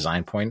fine from a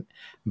design point,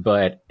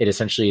 but it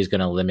essentially is going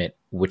to limit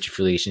which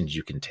affiliations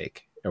you can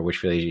take, or which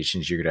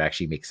affiliations you're going to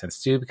actually make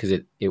sense to, because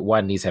it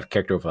one, needs to have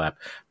character overlap,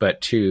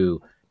 but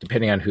two,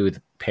 depending on who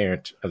the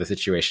parent of the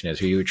situation is,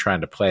 who you're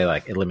trying to play,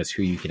 like, it limits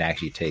who you can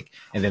actually take.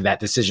 And then that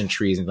decision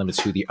trees and limits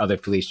who the other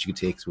affiliations you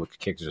can take, so what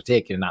characters are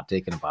taken and not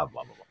taken, and blah,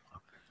 blah, blah, blah,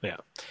 blah. Yeah.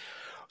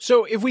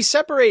 So if we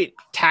separate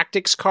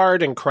tactics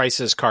card and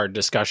crisis card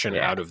discussion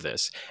out of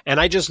this, and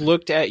I just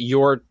looked at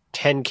your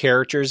 10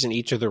 characters in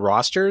each of the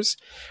rosters,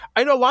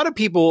 I know a lot of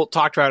people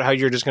talked about how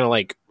you're just going to,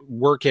 like,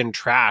 work in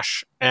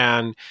trash.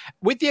 And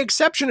with the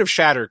exception of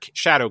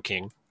Shadow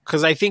King,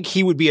 because I think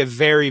he would be a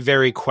very,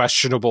 very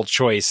questionable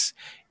choice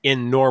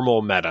in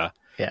normal meta.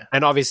 Yeah.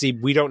 And obviously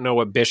we don't know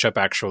what Bishop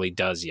actually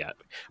does yet.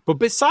 But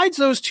besides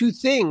those two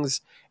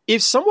things,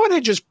 if someone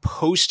had just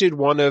posted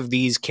one of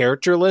these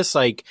character lists,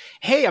 like,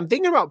 hey, I'm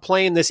thinking about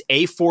playing this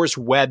A-Force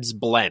Webs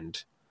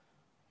blend,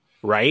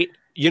 right?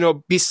 You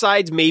know,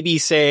 besides maybe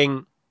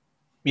saying,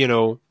 you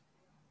know,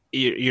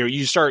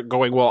 you start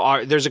going,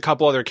 well, there's a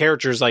couple other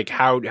characters, like,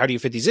 how do you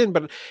fit these in?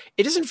 But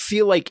it doesn't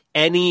feel like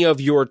any of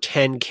your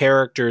 10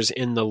 characters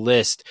in the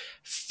list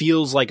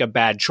feels like a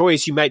bad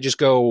choice. You might just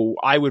go,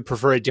 I would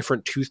prefer a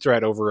different Tooth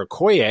Threat over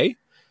Okoye.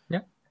 Yeah.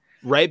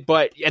 Right?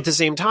 But at the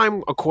same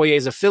time, Okoye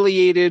is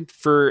affiliated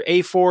for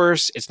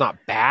A-Force. It's not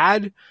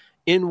bad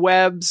in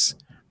Webs.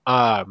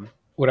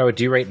 What I would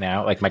do right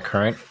now, like my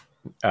current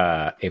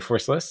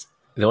A-Force list,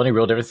 the only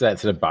real difference is that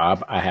instead of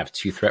Bob, I have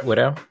Two Threat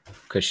Widow,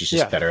 because she's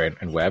just better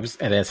in Webs.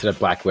 And then instead of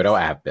Black Widow,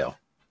 I have Bill.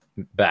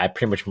 But I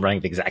pretty much am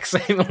running the exact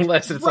same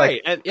list. It's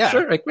right. Like, and,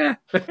 sure, like, meh.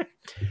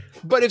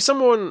 But if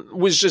someone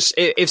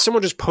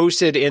just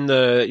posted in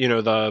the, you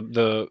know,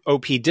 the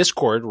OP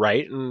Discord,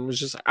 right, and was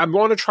just, I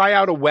want to try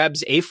out a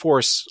Webs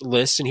A-Force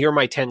list and here are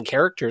my 10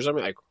 characters, I'm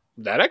like,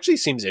 that actually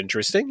seems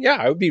interesting. Yeah,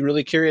 I would be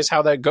really curious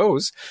how that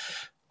goes.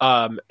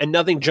 And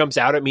nothing jumps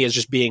out at me as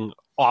just being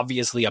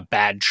obviously a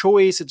bad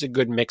choice. It's a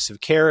good mix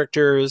of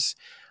characters.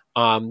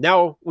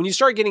 Now, when you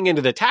start getting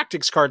into the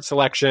tactics card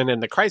selection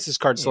and the crisis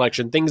card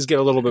selection, things get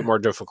a little bit more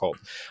difficult.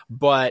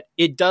 But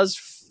it does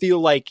feel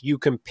like you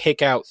can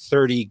pick out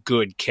 30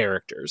 good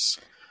characters.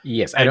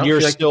 Yes, and you're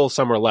still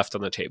somewhere left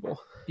on the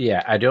table.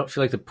 Yeah, I don't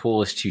feel like the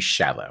pool is too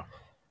shallow.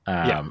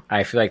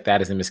 I feel like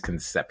that is a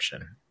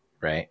misconception,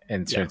 right?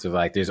 In terms of,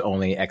 like, there's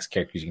only X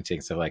characters you can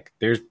take. So, like,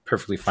 there's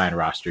perfectly fine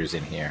rosters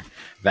in here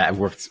that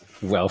worked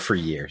well for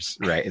years,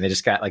 right? And they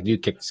just got, like, new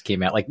characters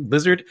came out. Like,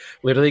 Blizzard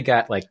literally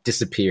got, like,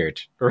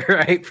 disappeared,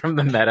 right, from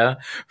the meta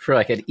for,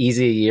 like, an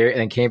easy year, and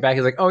then came back.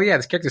 He's like, oh, yeah,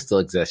 this character still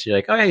exists. You're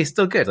like, oh, yeah, he's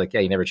still good. Like,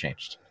 yeah, he never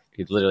changed.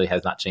 He literally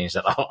has not changed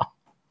at all.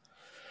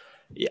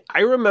 Yeah,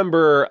 I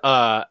remember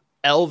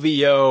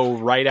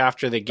LVO right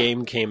after the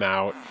game came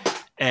out,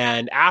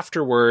 and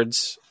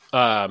afterwards,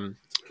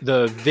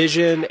 the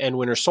Vision and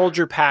Winter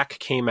Soldier pack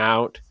came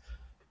out,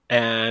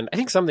 and I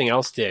think something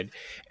else did.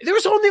 There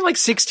was only like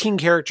 16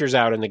 characters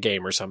out in the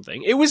game or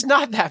something. It was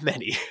not that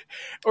many.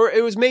 Or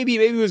it was maybe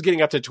it was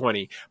getting up to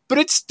 20. But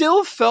it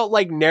still felt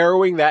like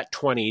narrowing that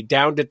 20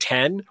 down to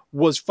 10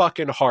 was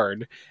fucking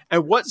hard.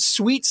 And what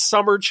sweet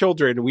summer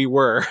children we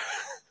were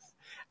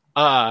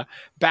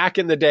back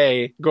in the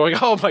day going,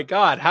 oh my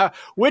God,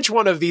 which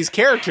one of these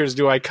characters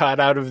do I cut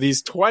out of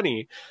these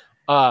 20?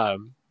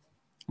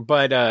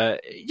 But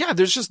yeah,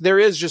 there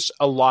is just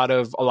a lot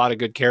of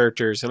good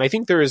characters, and I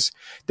think there's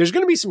going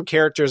to be some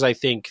characters I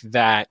think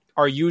that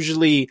are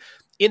usually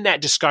in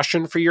that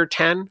discussion for your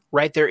 10,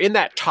 right? They're in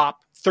that top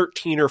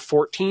 13 or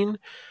 14,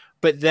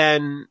 but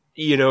then,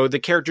 you know, the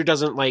character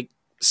doesn't, like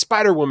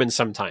Spider-Woman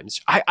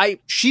sometimes.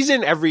 She's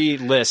in every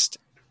list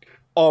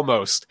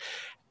almost.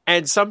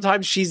 And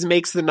sometimes she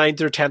makes the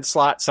 9th or 10th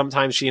slot.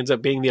 Sometimes she ends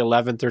up being the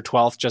 11th or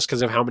 12th just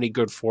because of how many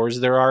good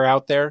 4s there are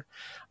out there.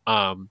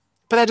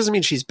 But that doesn't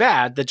mean she's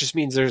bad. That just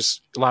means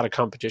there's a lot of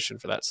competition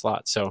for that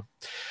slot. So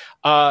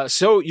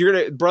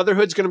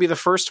Brotherhood's going to be the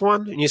first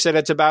one, and you said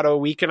it's about a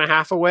week and a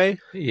half away.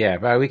 Yeah,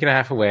 about a week and a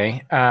half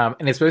away.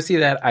 And it's mostly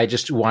that I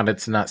just wanted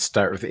to not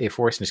start with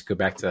A-Force and just go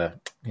back to,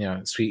 you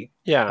know, sweet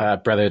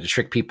Brotherhood to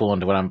trick people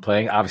into what I'm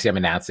playing. Obviously, I'm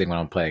announcing what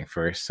I'm playing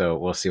first, so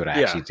we'll see what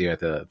I actually do at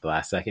the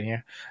last second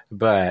here.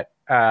 But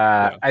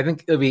I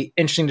think it'll be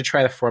interesting to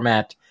try the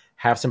format,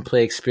 have some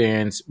play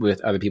experience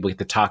with other people, get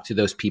to talk to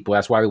those people.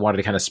 That's why we wanted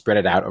to kind of spread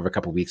it out over a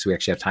couple of weeks, so we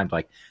actually have time to,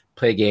 like,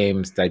 play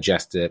games,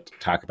 digest it,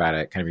 talk about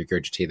it, kind of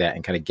regurgitate that,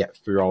 and kind of get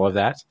through all of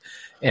that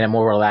in a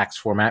more relaxed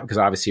format, because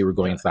obviously we're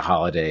going into the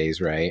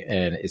holidays, right?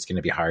 And it's going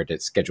to be hard to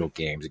schedule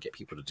games and get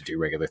people to do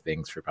regular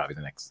things for probably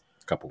the next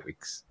couple of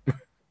weeks.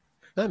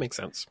 That makes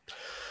sense.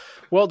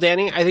 Well,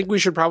 Danny, I think we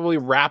should probably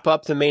wrap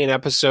up the main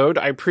episode.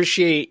 I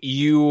appreciate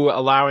you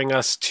allowing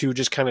us to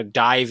just kind of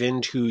dive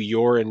into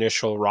your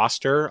initial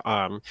roster.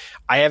 I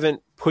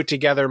haven't put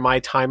together my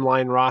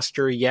timeline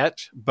roster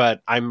yet,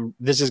 but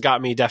this has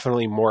got me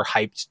definitely more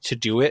hyped to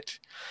do it.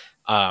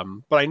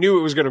 But I knew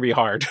it was going to be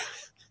hard.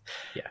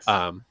 Yes.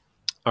 All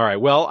right.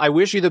 Well, I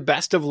wish you the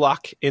best of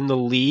luck in the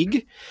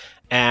league.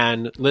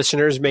 And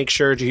listeners, make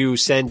sure to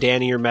send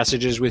Danny your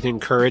messages with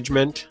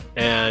encouragement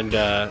and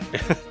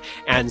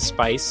and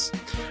spice.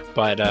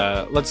 But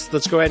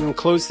let's go ahead and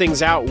close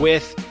things out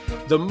with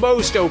the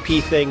most OP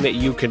thing that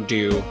you can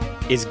do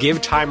is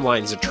give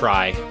timelines a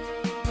try.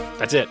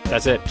 That's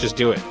it. Just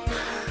do it.